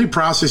can only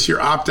process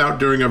your opt-out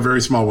during a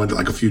very small window,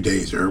 like a few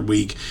days or a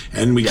week.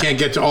 And we can't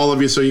get to all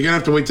of you, so you're going to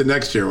have to wait till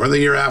next year or the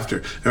year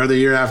after or the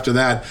year after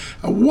that.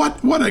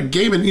 What a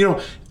game.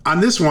 And, on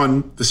this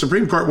one, the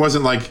Supreme Court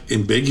wasn't like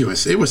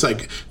ambiguous. It was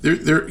like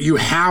you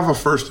have a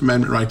First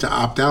Amendment right to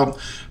opt out.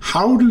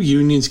 How do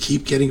unions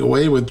keep getting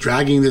away with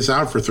dragging this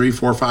out for 3,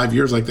 4, 5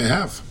 years like they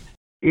have?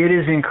 It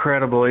is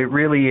incredible. It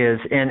really is.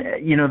 And,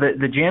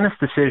 the Janus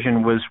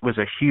decision was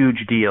a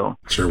huge deal.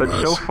 Sure but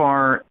was. So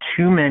far,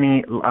 too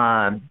many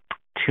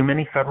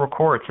federal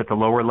courts at the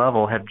lower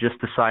level have just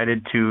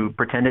decided to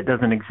pretend it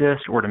doesn't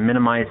exist or to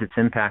minimize its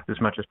impact as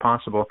much as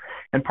possible.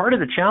 And part of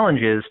the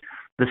challenge is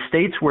the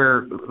states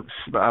where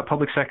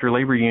public sector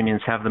labor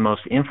unions have the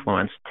most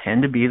influence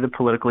tend to be the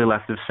politically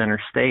left of center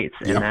states.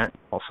 And that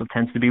also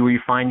tends to be where you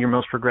find your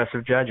most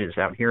progressive judges,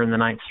 out here in the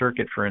Ninth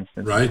Circuit, for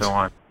instance, and so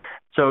on.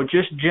 So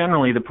just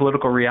generally, the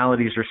political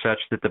realities are such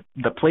that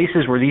the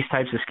places where these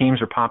types of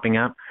schemes are popping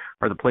up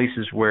are the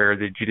places where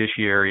the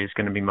judiciary is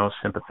going to be most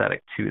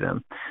sympathetic to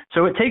them.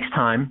 So it takes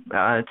time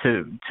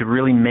to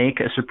really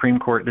make a Supreme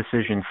Court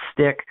decision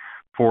stick,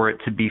 for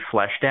it to be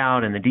fleshed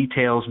out and the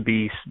details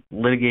be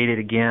litigated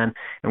again.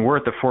 And we're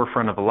at the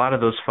forefront of a lot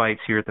of those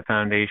fights here at the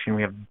Foundation.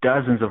 We have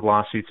dozens of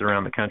lawsuits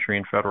around the country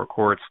in federal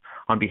courts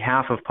on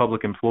behalf of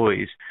public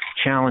employees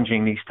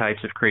challenging these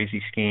types of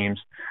crazy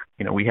schemes.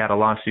 We had a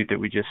lawsuit that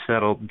we just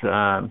settled.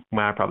 I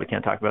probably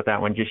can't talk about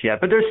that one just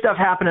yet, but there's stuff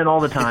happening all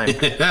the time.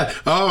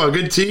 Oh, a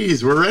good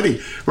tease. We're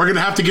ready. We're going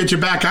to have to get you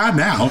back on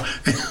now.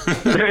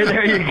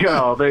 There you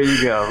go. There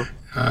you go.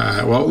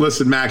 Well,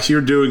 listen, Max,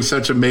 you're doing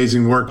such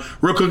amazing work.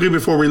 Real quickly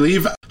before we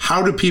leave,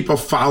 how do people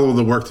follow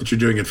the work that you're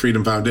doing at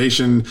Freedom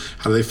Foundation?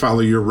 How do they follow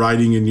your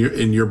writing and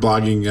your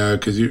blogging?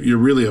 Because you're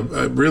really a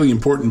really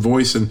important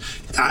voice. And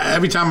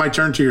every time I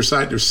turn to your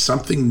site, there's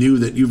something new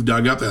that you've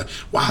dug up.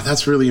 Wow,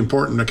 that's really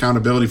important.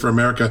 Accountability for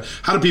America.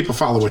 How do people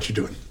follow what you're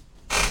doing?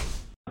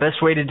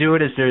 Best way to do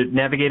it is to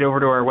navigate over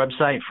to our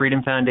website,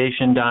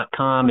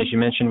 freedomfoundation.com. As you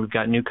mentioned, we've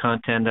got new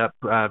content up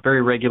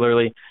very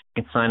regularly.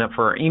 You can sign up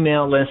for our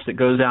email list that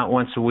goes out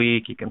once a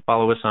week. You can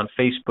follow us on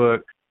Facebook,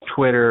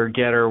 Twitter,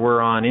 Getter.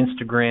 We're on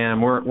Instagram.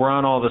 We're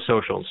on all the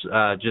socials.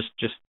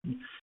 Just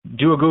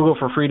do a Google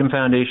for Freedom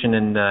Foundation,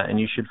 and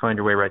you should find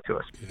your way right to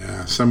us.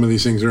 Yeah, some of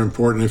these things are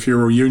important. If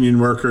you're a union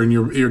worker and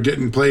you're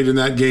getting played in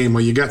that game,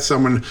 well, you got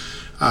someone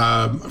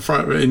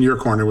in your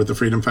corner with the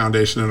Freedom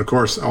Foundation, and of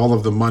course, all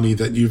of the money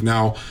that you've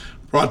now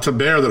brought to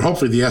bear that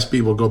hopefully the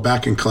SB will go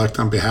back and collect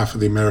on behalf of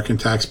the American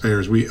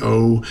taxpayers. We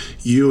owe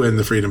you and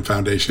the Freedom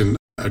Foundation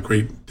a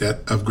great debt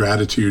of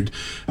gratitude.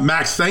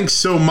 Max, thanks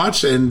so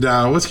much, and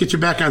let's get you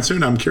back on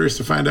soon. I'm curious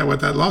to find out what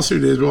that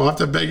lawsuit is. We'll have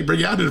to bring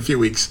you out in a few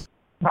weeks.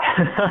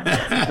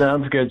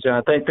 Sounds good,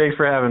 John. Thanks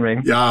for having me.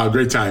 Yeah,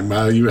 great time.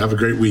 You have a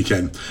great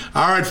weekend.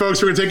 All right,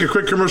 folks, we're going to take a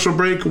quick commercial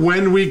break.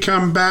 When we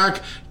come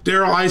back,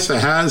 Darrell Issa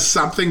has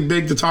something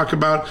big to talk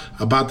about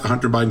the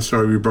Hunter Biden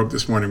story we broke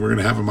this morning. We're going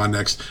to have him on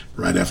next,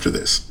 right after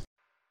this.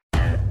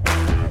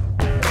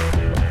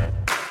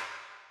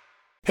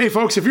 Hey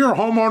folks, if you're a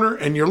homeowner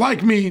and you're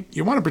like me,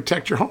 you want to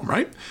protect your home,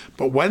 right?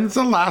 But when's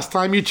the last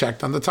time you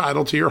checked on the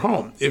title to your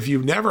home? If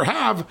you never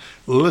have,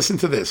 listen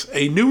to this.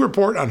 A new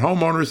report on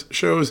homeowners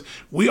shows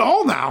we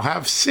all now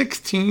have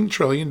 $16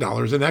 trillion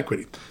in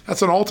equity.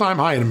 That's an all-time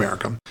high in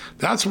America.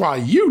 That's why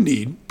you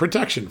need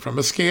protection from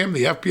a scam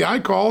the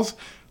FBI calls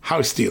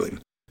house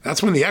stealing.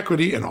 That's when the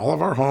equity in all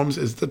of our homes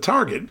is the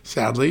target,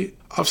 sadly,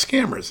 of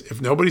scammers. If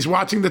nobody's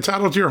watching the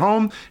title to your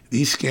home,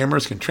 these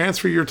scammers can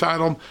transfer your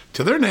title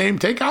to their name,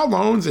 take out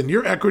loans, and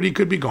your equity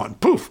could be gone.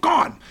 Poof,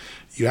 gone.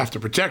 You have to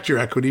protect your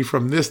equity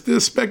from this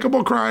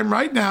despicable crime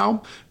right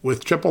now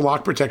with triple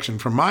lock protection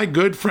from my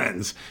good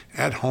friends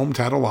at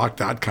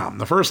HomeTitleLock.com.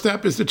 The first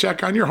step is to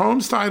check on your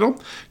home's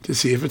title to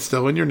see if it's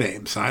still in your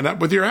name. Sign up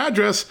with your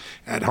address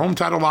at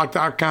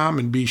HomeTitleLock.com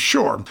and be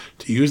sure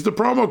to use the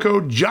promo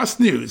code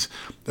JUSTNEWS.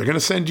 They're going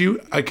to send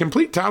you a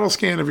complete title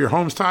scan of your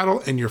home's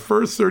title and your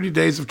first 30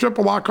 days of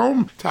triple lock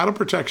home title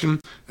protection.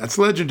 That's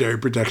legendary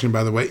protection,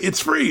 by the way. It's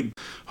free.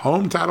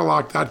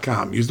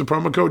 HomeTitleLock.com. Use the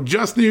promo code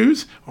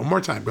JUSTNEWS. One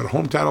more time, go to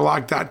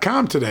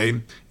HomeTitleLock.com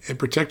today and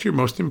protect your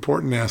most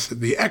important asset,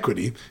 the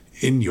equity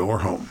in your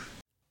home.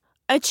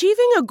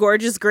 Achieving a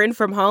gorgeous grin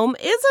from home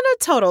isn't a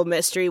total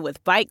mystery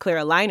with Byte Clear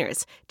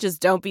aligners.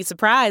 Just don't be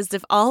surprised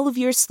if all of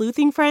your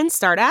sleuthing friends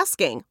start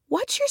asking,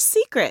 "What's your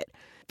secret?"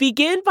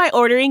 Begin by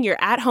ordering your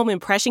at-home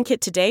impression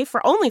kit today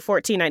for only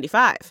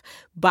 $14.95.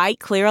 Byte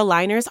Clear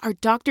aligners are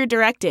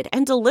doctor-directed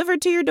and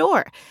delivered to your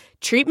door.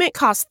 Treatment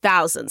costs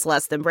thousands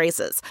less than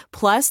braces.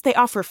 Plus, they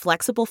offer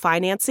flexible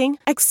financing,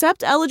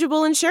 accept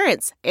eligible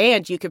insurance,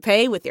 and you can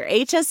pay with your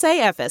HSA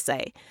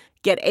FSA.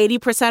 Get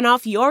 80%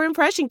 off your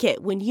impression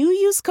kit when you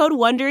use code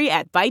WONDERY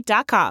at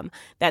Byte.com.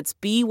 That's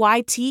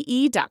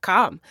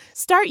BYTE.com.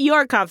 Start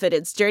your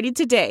confidence journey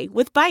today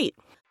with Byte.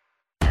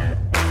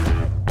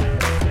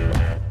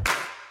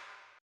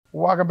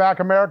 Welcome back,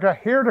 America.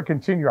 Here to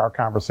continue our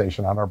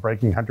conversation on our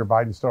breaking Hunter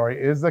Biden story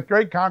is the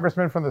great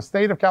congressman from the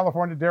state of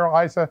California, Darrell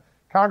Issa.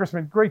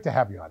 Congressman, great to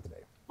have you on today.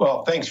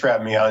 Well, thanks for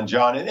having me on,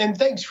 John. And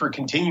thanks for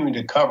continuing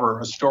to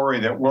cover a story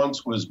that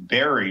once was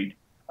buried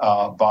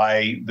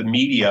by the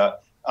media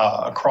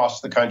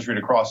across the country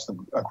and across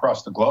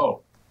the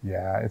globe.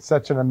 Yeah, it's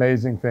such an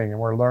amazing thing, and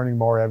we're learning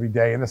more every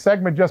day. In the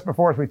segment just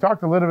before us, we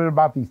talked a little bit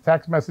about these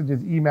text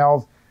messages,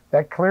 emails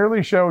that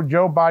clearly showed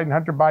Joe Biden,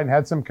 Hunter Biden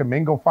had some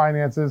commingled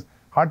finances.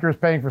 Hunter's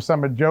paying for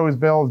some of Joe's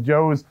bills.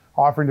 Joe's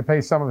offering to pay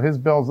some of his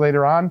bills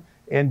later on.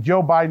 And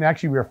Joe Biden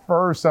actually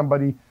refers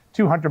somebody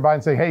to Hunter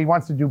Biden, say, hey, he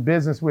wants to do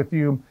business with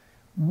you.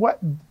 What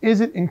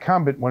is it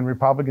incumbent when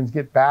Republicans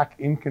get back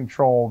in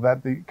control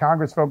that the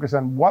Congress focus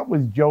on what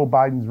was Joe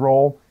Biden's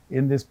role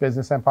in this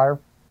business empire?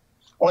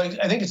 Well,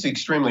 I think it's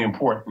extremely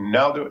important.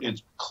 Now that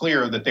it's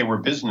clear that they were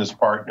business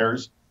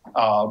partners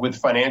with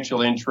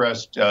financial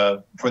interest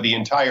for the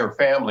entire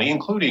family,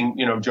 including,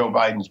 Joe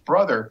Biden's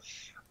brother,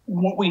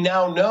 what we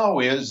now know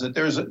is that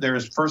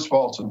there's first of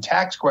all, some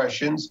tax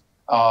questions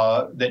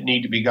that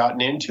need to be gotten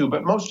into.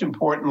 But most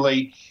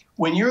importantly,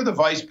 when you're the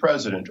vice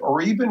president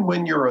or even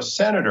when you're a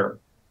senator,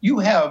 you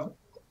have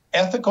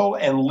ethical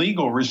and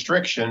legal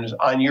restrictions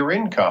on your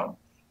income.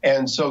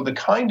 And so the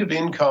kind of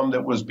income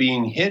that was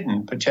being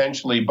hidden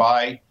potentially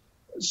by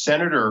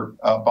Senator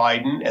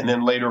Biden and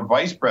then later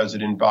Vice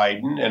President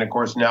Biden and, of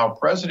course, now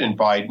President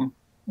Biden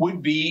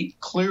would be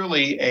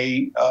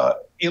clearly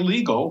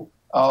illegal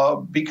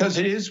because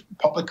it is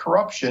public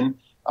corruption.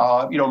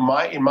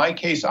 In my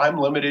case, I'm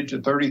limited to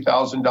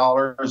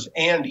 $30,000,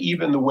 and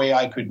even the way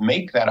I could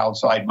make that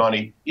outside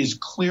money is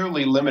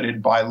clearly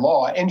limited by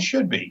law and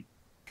should be.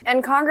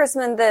 And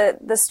Congressman,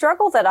 the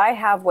struggle that I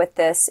have with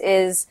this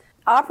is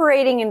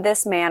operating in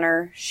this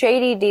manner,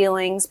 shady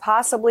dealings,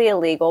 possibly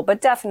illegal,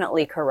 but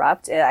definitely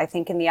corrupt. I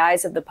think in the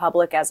eyes of the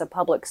public, as a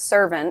public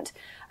servant,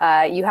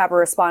 you have a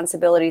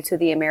responsibility to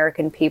the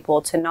American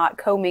people to not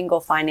commingle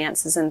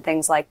finances and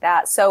things like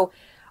that. So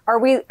are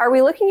we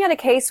looking at a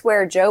case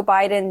where Joe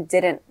Biden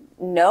didn't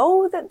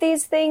know that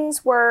these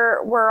things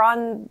were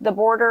on the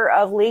border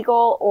of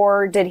legal,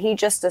 or did he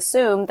just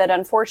assume that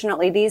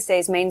unfortunately these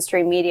days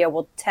mainstream media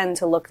will tend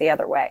to look the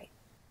other way?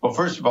 Well,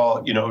 first of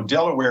all,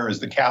 Delaware is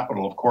the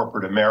capital of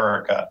corporate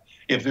America.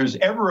 If there's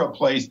ever a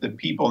place that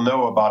people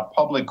know about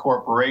public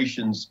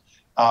corporations,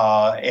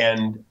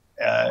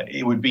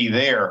 it would be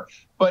there.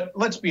 But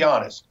let's be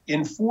honest,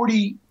 in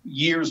 40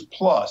 years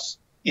plus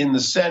in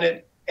the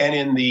Senate and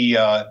in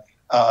the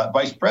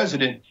vice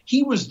president,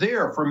 he was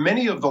there for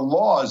many of the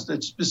laws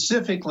that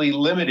specifically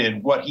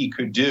limited what he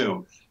could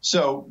do.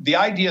 So the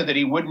idea that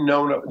he wouldn't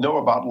know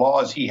about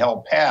laws he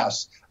helped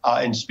pass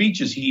and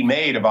speeches he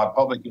made about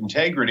public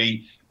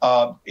integrity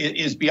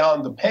is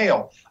beyond the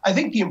pale. I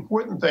think the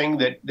important thing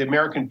that the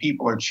American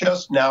people are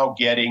just now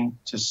getting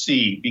to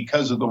see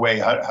because of the way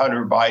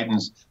Hunter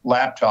Biden's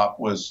laptop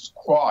was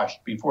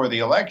quashed before the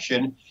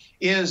election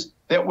is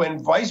that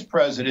when Vice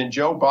President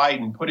Joe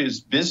Biden put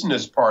his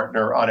business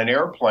partner on an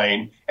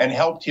airplane and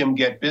helped him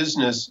get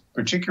business,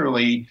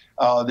 particularly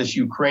this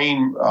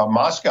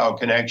Ukraine-Moscow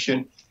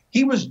connection,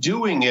 he was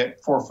doing it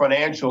for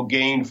financial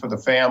gain for the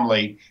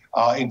family,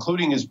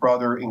 including his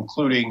brother,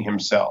 including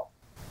himself.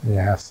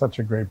 Yeah, such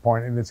a great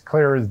point. And it's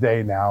clear as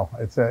day now.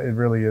 It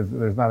really is.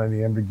 There's not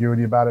any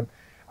ambiguity about it.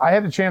 I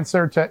had a chance,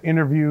 sir, to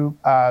interview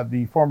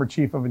the former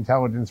chief of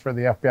intelligence for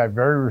the FBI,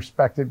 very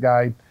respected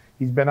guy.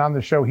 He's been on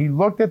the show. He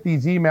looked at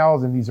these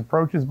emails and these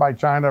approaches by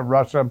China,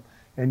 Russia,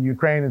 and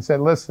Ukraine and said,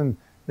 listen,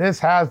 this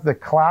has the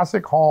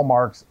classic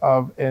hallmarks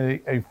of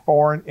a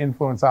foreign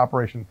influence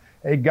operation.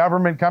 A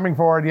government coming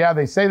forward, yeah,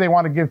 they say they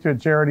want to give to a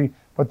charity,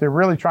 but they're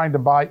really trying to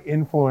buy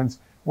influence.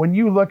 When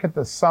you look at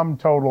the sum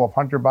total of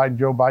Hunter Biden,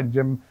 Joe Biden,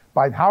 Jim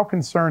Biden, how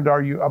concerned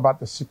are you about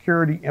the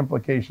security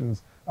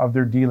implications of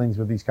their dealings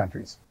with these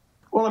countries?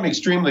 Well, I'm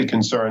extremely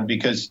concerned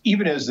because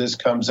even as this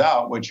comes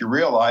out, what you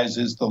realize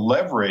is the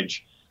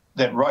leverage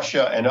that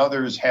Russia and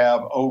others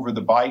have over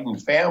the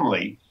Biden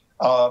family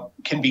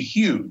can be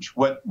huge.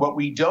 What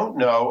we don't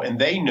know, and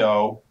they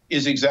know,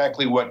 is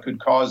exactly what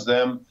could cause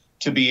them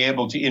to be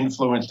able to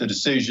influence the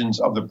decisions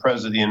of the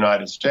President of the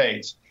United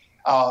States.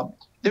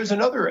 There's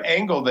another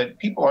angle that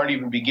people aren't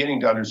even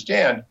beginning to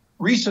understand.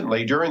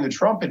 Recently, during the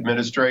Trump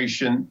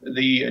administration,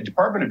 the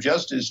Department of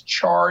Justice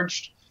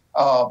charged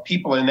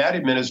people in that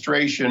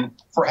administration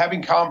for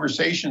having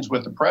conversations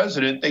with the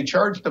president. They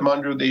charged them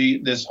under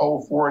this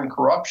whole foreign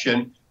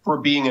corruption for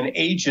being an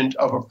agent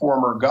of a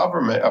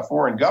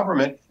foreign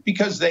government,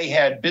 because they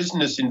had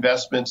business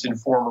investments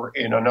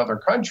in another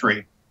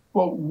country.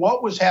 Well,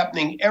 what was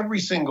happening every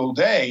single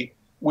day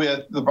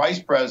with the vice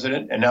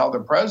president and now the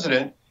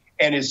president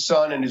and his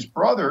son and his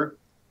brother?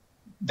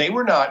 They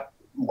were not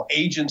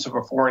agents of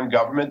a foreign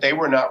government. They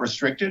were not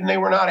restricted, and they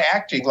were not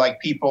acting like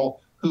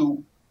people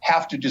who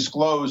have to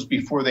disclose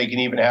before they can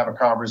even have a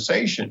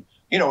conversation.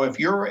 if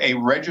you're a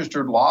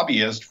registered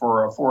lobbyist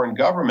for a foreign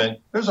government,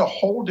 there's a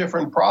whole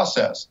different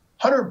process.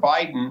 Hunter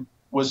Biden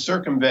was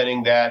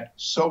circumventing that.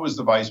 So was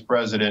the vice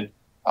president.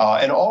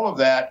 And all of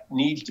that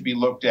needs to be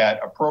looked at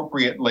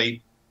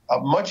appropriately.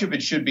 Much of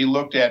it should be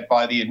looked at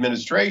by the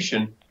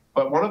administration.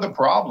 But one of the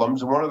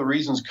problems and one of the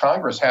reasons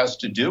Congress has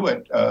to do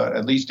it,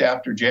 at least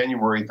after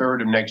January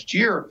 3rd of next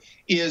year,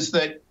 is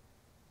that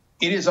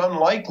it is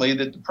unlikely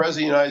that the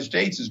President of the United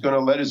States is going to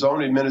let his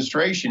own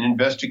administration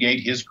investigate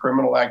his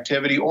criminal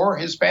activity or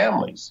his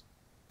family's.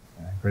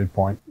 Great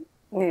point.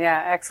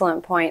 Yeah,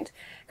 excellent point.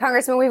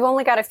 Congressman, we've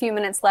only got a few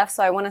minutes left,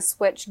 so I want to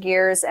switch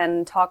gears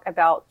and talk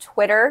about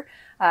Twitter.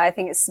 I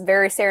think it's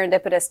very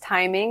serendipitous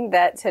timing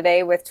that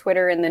today, with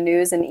Twitter in the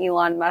news and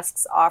Elon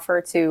Musk's offer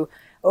to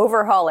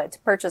overhaul it, to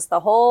purchase the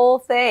whole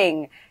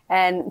thing,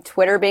 and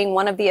Twitter being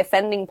one of the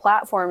offending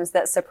platforms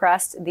that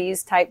suppressed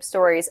these type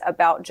stories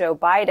about Joe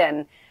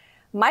Biden.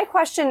 My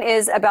question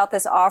is about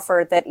this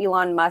offer that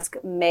Elon Musk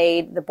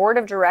made. The board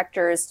of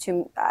directors,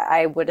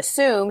 I would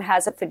assume,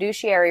 has a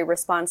fiduciary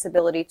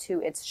responsibility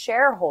to its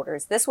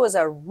shareholders. This was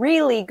a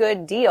really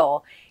good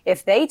deal.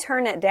 If they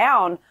turn it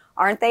down,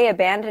 aren't they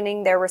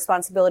abandoning their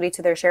responsibility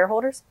to their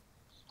shareholders?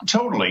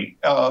 Totally.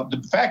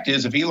 The fact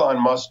is, if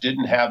Elon Musk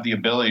didn't have the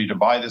ability to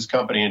buy this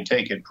company and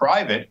take it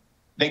private,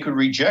 they could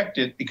reject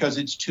it because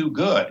it's too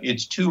good.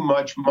 It's too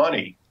much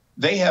money.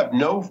 They have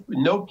no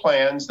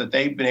plans that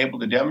they've been able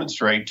to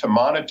demonstrate to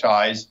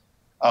monetize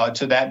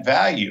to that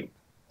value.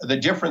 The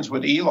difference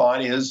with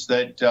Elon is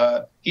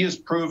that he has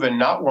proven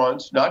not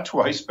once, not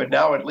twice, but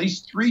now at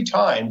least 3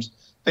 times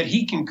that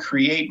he can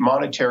create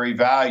monetary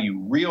value,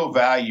 real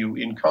value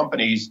in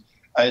companies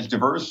as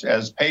diverse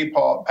as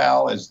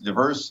PayPal, as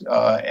diverse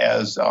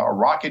as a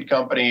rocket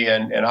company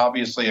and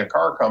obviously a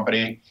car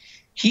company.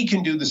 He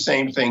can do the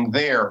same thing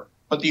there.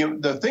 But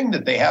the thing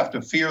that they have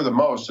to fear the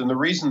most, and the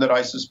reason that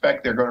I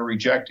suspect they're going to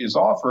reject his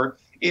offer,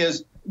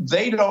 is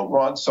they don't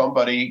want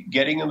somebody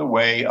getting in the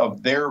way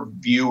of their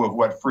view of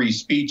what free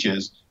speech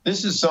is.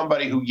 This is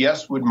somebody who,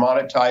 yes, would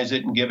monetize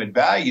it and give it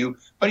value,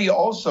 but he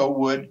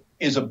also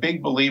is a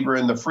big believer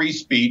in the free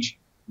speech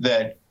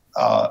that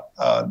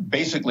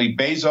basically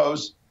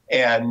Bezos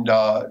and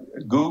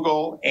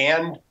Google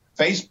and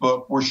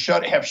Facebook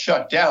have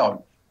shut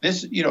down.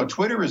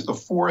 Twitter is the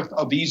fourth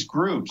of these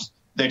groups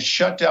that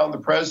shut down the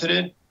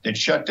president, that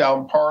shut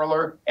down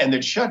Parler, and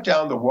that shut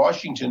down the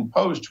Washington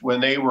Post when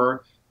they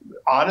were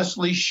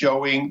honestly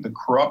showing the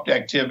corrupt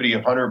activity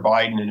of Hunter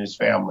Biden and his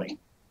family.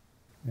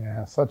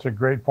 Yeah, such a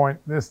great point.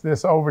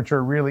 This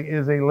overture really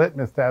is a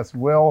litmus test.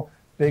 Will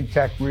big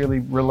tech really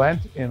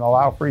relent and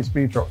allow free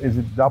speech, or is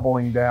it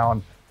doubling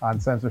down on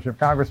censorship?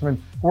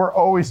 Congressman, we're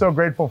always so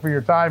grateful for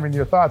your time and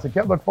your thoughts. I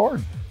look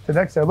forward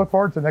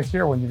to next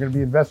year when you're going to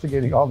be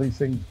investigating all these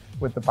things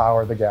with the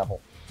power of the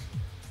gavel.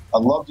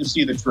 I'd love to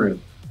see the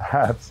truth.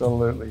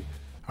 Absolutely.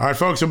 All right,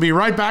 folks, we'll be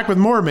right back with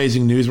more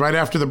amazing news right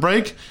after the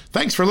break.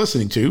 Thanks for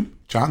listening to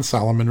John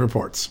Solomon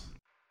Reports.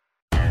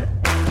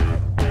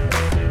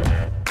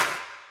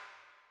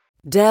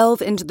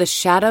 Delve into the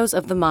shadows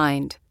of the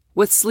mind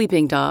with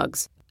Sleeping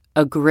Dogs,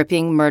 a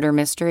gripping murder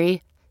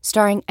mystery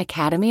starring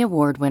Academy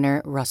Award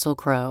winner Russell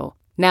Crowe.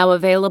 Now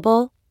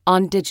available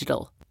on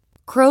digital.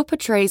 Crowe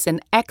portrays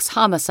an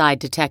ex-homicide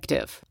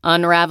detective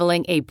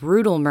unraveling a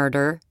brutal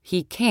murder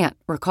he can't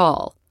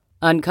recall.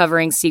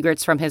 Uncovering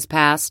secrets from his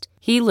past,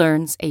 he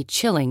learns a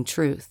chilling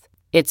truth.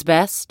 It's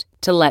best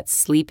to let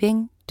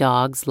sleeping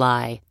dogs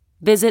lie.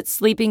 Visit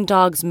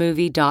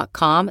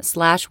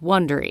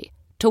sleepingdogsmovie.com/Wondery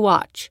to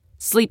watch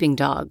Sleeping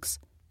Dogs,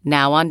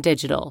 now on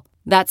digital.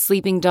 That's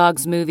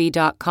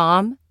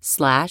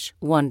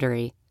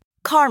sleepingdogsmovie.com/Wondery.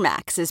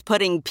 CarMax is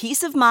putting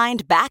peace of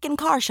mind back in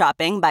car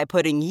shopping by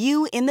putting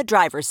you in the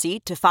driver's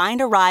seat to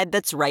find a ride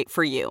that's right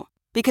for you.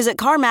 Because at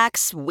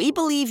CarMax, we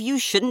believe you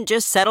shouldn't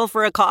just settle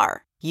for a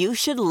car. You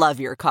should love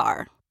your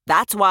car.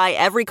 That's why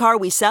every car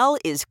we sell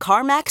is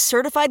CarMax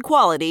certified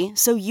quality,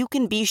 so you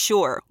can be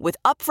sure with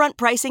upfront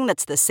pricing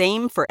that's the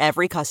same for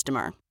every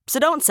customer. So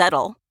don't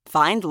settle.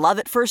 Find love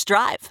at first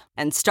drive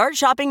and start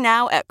shopping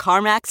now at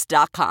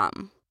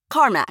CarMax.com.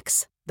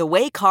 CarMax, the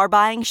way car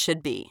buying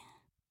should be.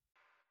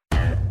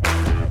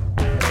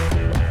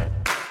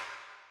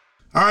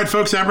 All right,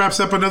 folks, that wraps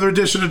up another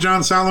edition of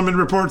John Solomon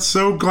Reports.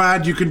 So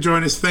glad you can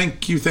join us.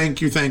 Thank you,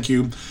 thank you, thank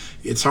you.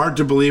 It's hard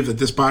to believe that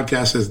this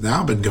podcast has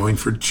now been going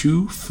for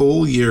 2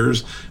 full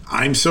years.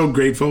 I'm so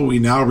grateful. We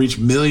now reach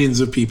millions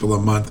of people a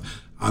month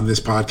on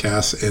this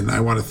podcast, and I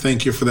want to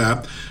thank you for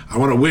that. I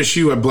want to wish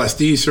you a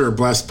blessed Easter, a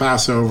blessed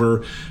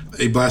Passover,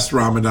 a blessed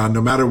Ramadan.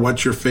 No matter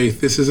what your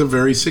faith, this is a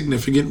very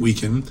significant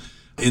weekend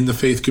in the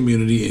faith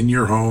community, in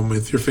your home,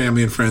 with your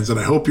family and friends, and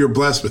I hope you're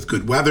blessed with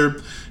good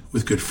weather,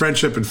 with good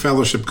friendship and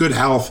fellowship, good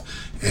health,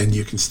 and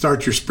you can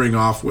start your spring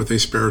off with a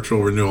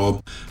spiritual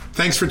renewal.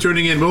 Thanks for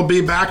tuning in. We'll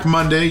be back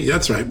Monday.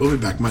 That's right, we'll be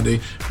back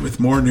Monday with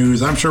more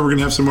news. I'm sure we're going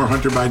to have some more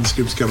Hunter Biden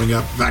scoops coming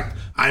up. In fact,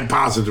 I'm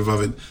positive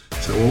of it.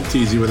 So we'll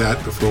tease you with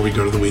that before we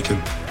go to the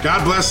weekend.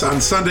 God bless.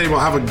 On Sunday, we'll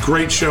have a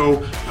great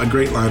show, a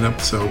great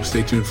lineup, so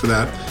stay tuned for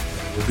that.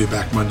 We'll be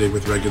back Monday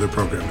with regular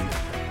programming.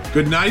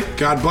 Good night.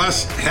 God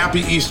bless.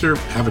 Happy Easter.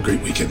 Have a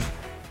great weekend.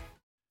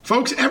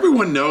 Folks,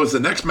 everyone knows the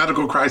next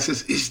medical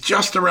crisis is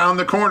just around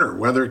the corner,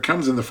 whether it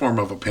comes in the form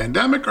of a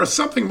pandemic or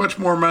something much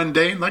more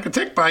mundane like a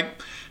tick bite.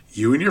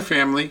 You and your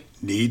family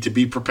need to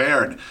be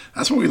prepared.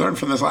 That's what we learned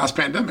from this last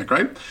pandemic,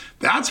 right?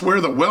 That's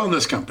where the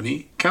Wellness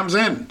Company comes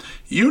in.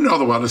 You know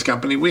the Wellness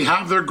Company. We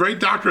have their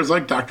great doctors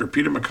like Dr.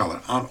 Peter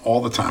McCullough on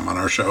all the time on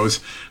our shows.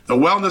 The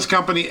Wellness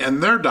Company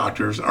and their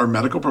doctors are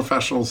medical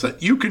professionals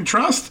that you can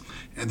trust,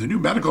 and the new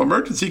medical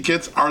emergency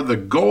kits are the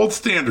gold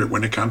standard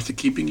when it comes to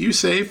keeping you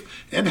safe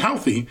and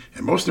healthy,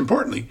 and most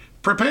importantly,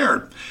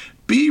 prepared.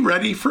 Be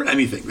ready for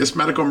anything. This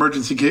medical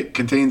emergency kit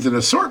contains an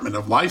assortment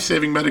of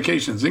life-saving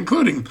medications,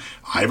 including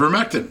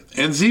ivermectin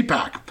and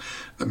Z-Pak.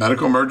 The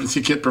medical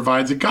emergency kit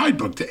provides a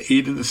guidebook to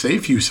aid in the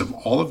safe use of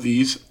all of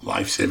these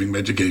life-saving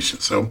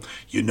medications, so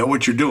you know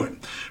what you're doing.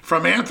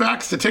 From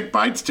anthrax to tick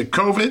bites to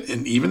COVID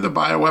and even the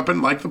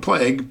bioweapon like the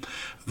plague,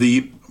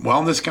 the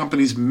Wellness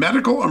Company's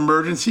medical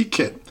emergency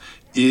kit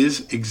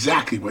is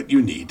exactly what you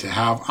need to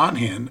have on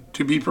hand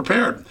to be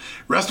prepared.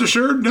 Rest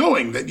assured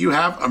knowing that you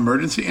have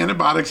emergency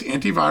antibiotics,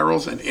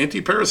 antivirals, and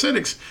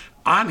antiparasitics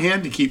on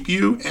hand to keep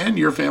you and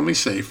your family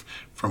safe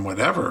from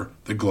whatever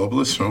the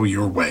globalists throw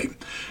your way.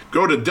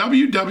 Go to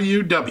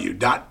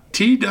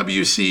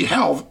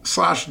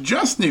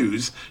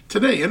www.twchealth/justnews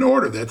today and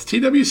order. That's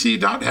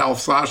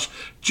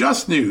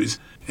twc.health/justnews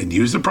and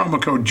use the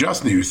promo code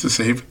JUSTNEWS to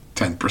save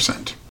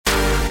 10%.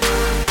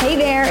 Hey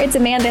there, it's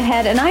Amanda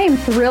Head, and I am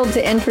thrilled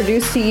to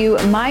introduce to you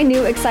my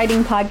new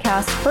exciting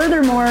podcast,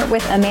 Furthermore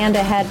with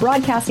Amanda Head,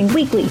 broadcasting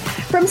weekly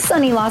from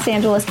sunny Los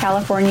Angeles,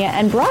 California,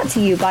 and brought to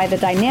you by the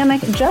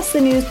dynamic Just the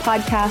News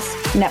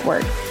Podcast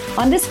Network.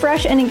 On this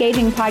fresh and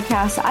engaging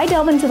podcast, I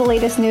delve into the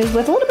latest news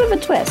with a little bit of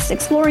a twist,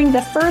 exploring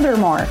the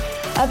furthermore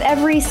of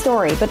every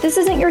story. But this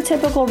isn't your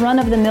typical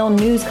run-of-the-mill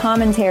news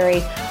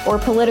commentary or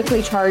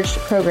politically charged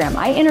program.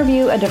 I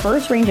interview a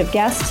diverse range of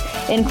guests,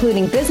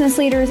 including business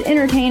leaders,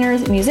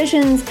 entertainers,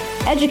 musicians,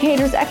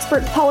 educators,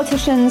 experts,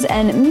 politicians,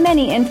 and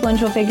many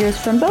influential figures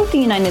from both the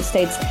United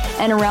States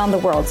and around the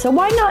world. So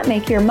why not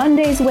make your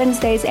Mondays,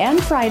 Wednesdays,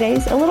 and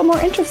Fridays a little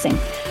more interesting?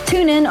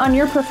 Tune in on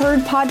your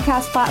preferred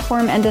podcast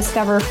platform and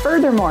discover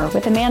Furthermore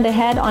with Amanda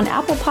Head on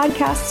Apple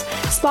Podcasts,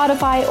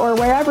 Spotify, or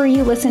wherever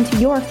you listen to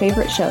your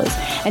favorite shows.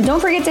 And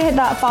don't forget to hit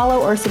that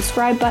follow or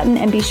subscribe button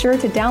and be sure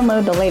to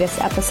download the latest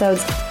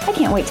episodes. I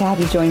can't wait to have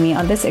you join me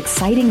on this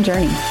exciting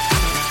journey.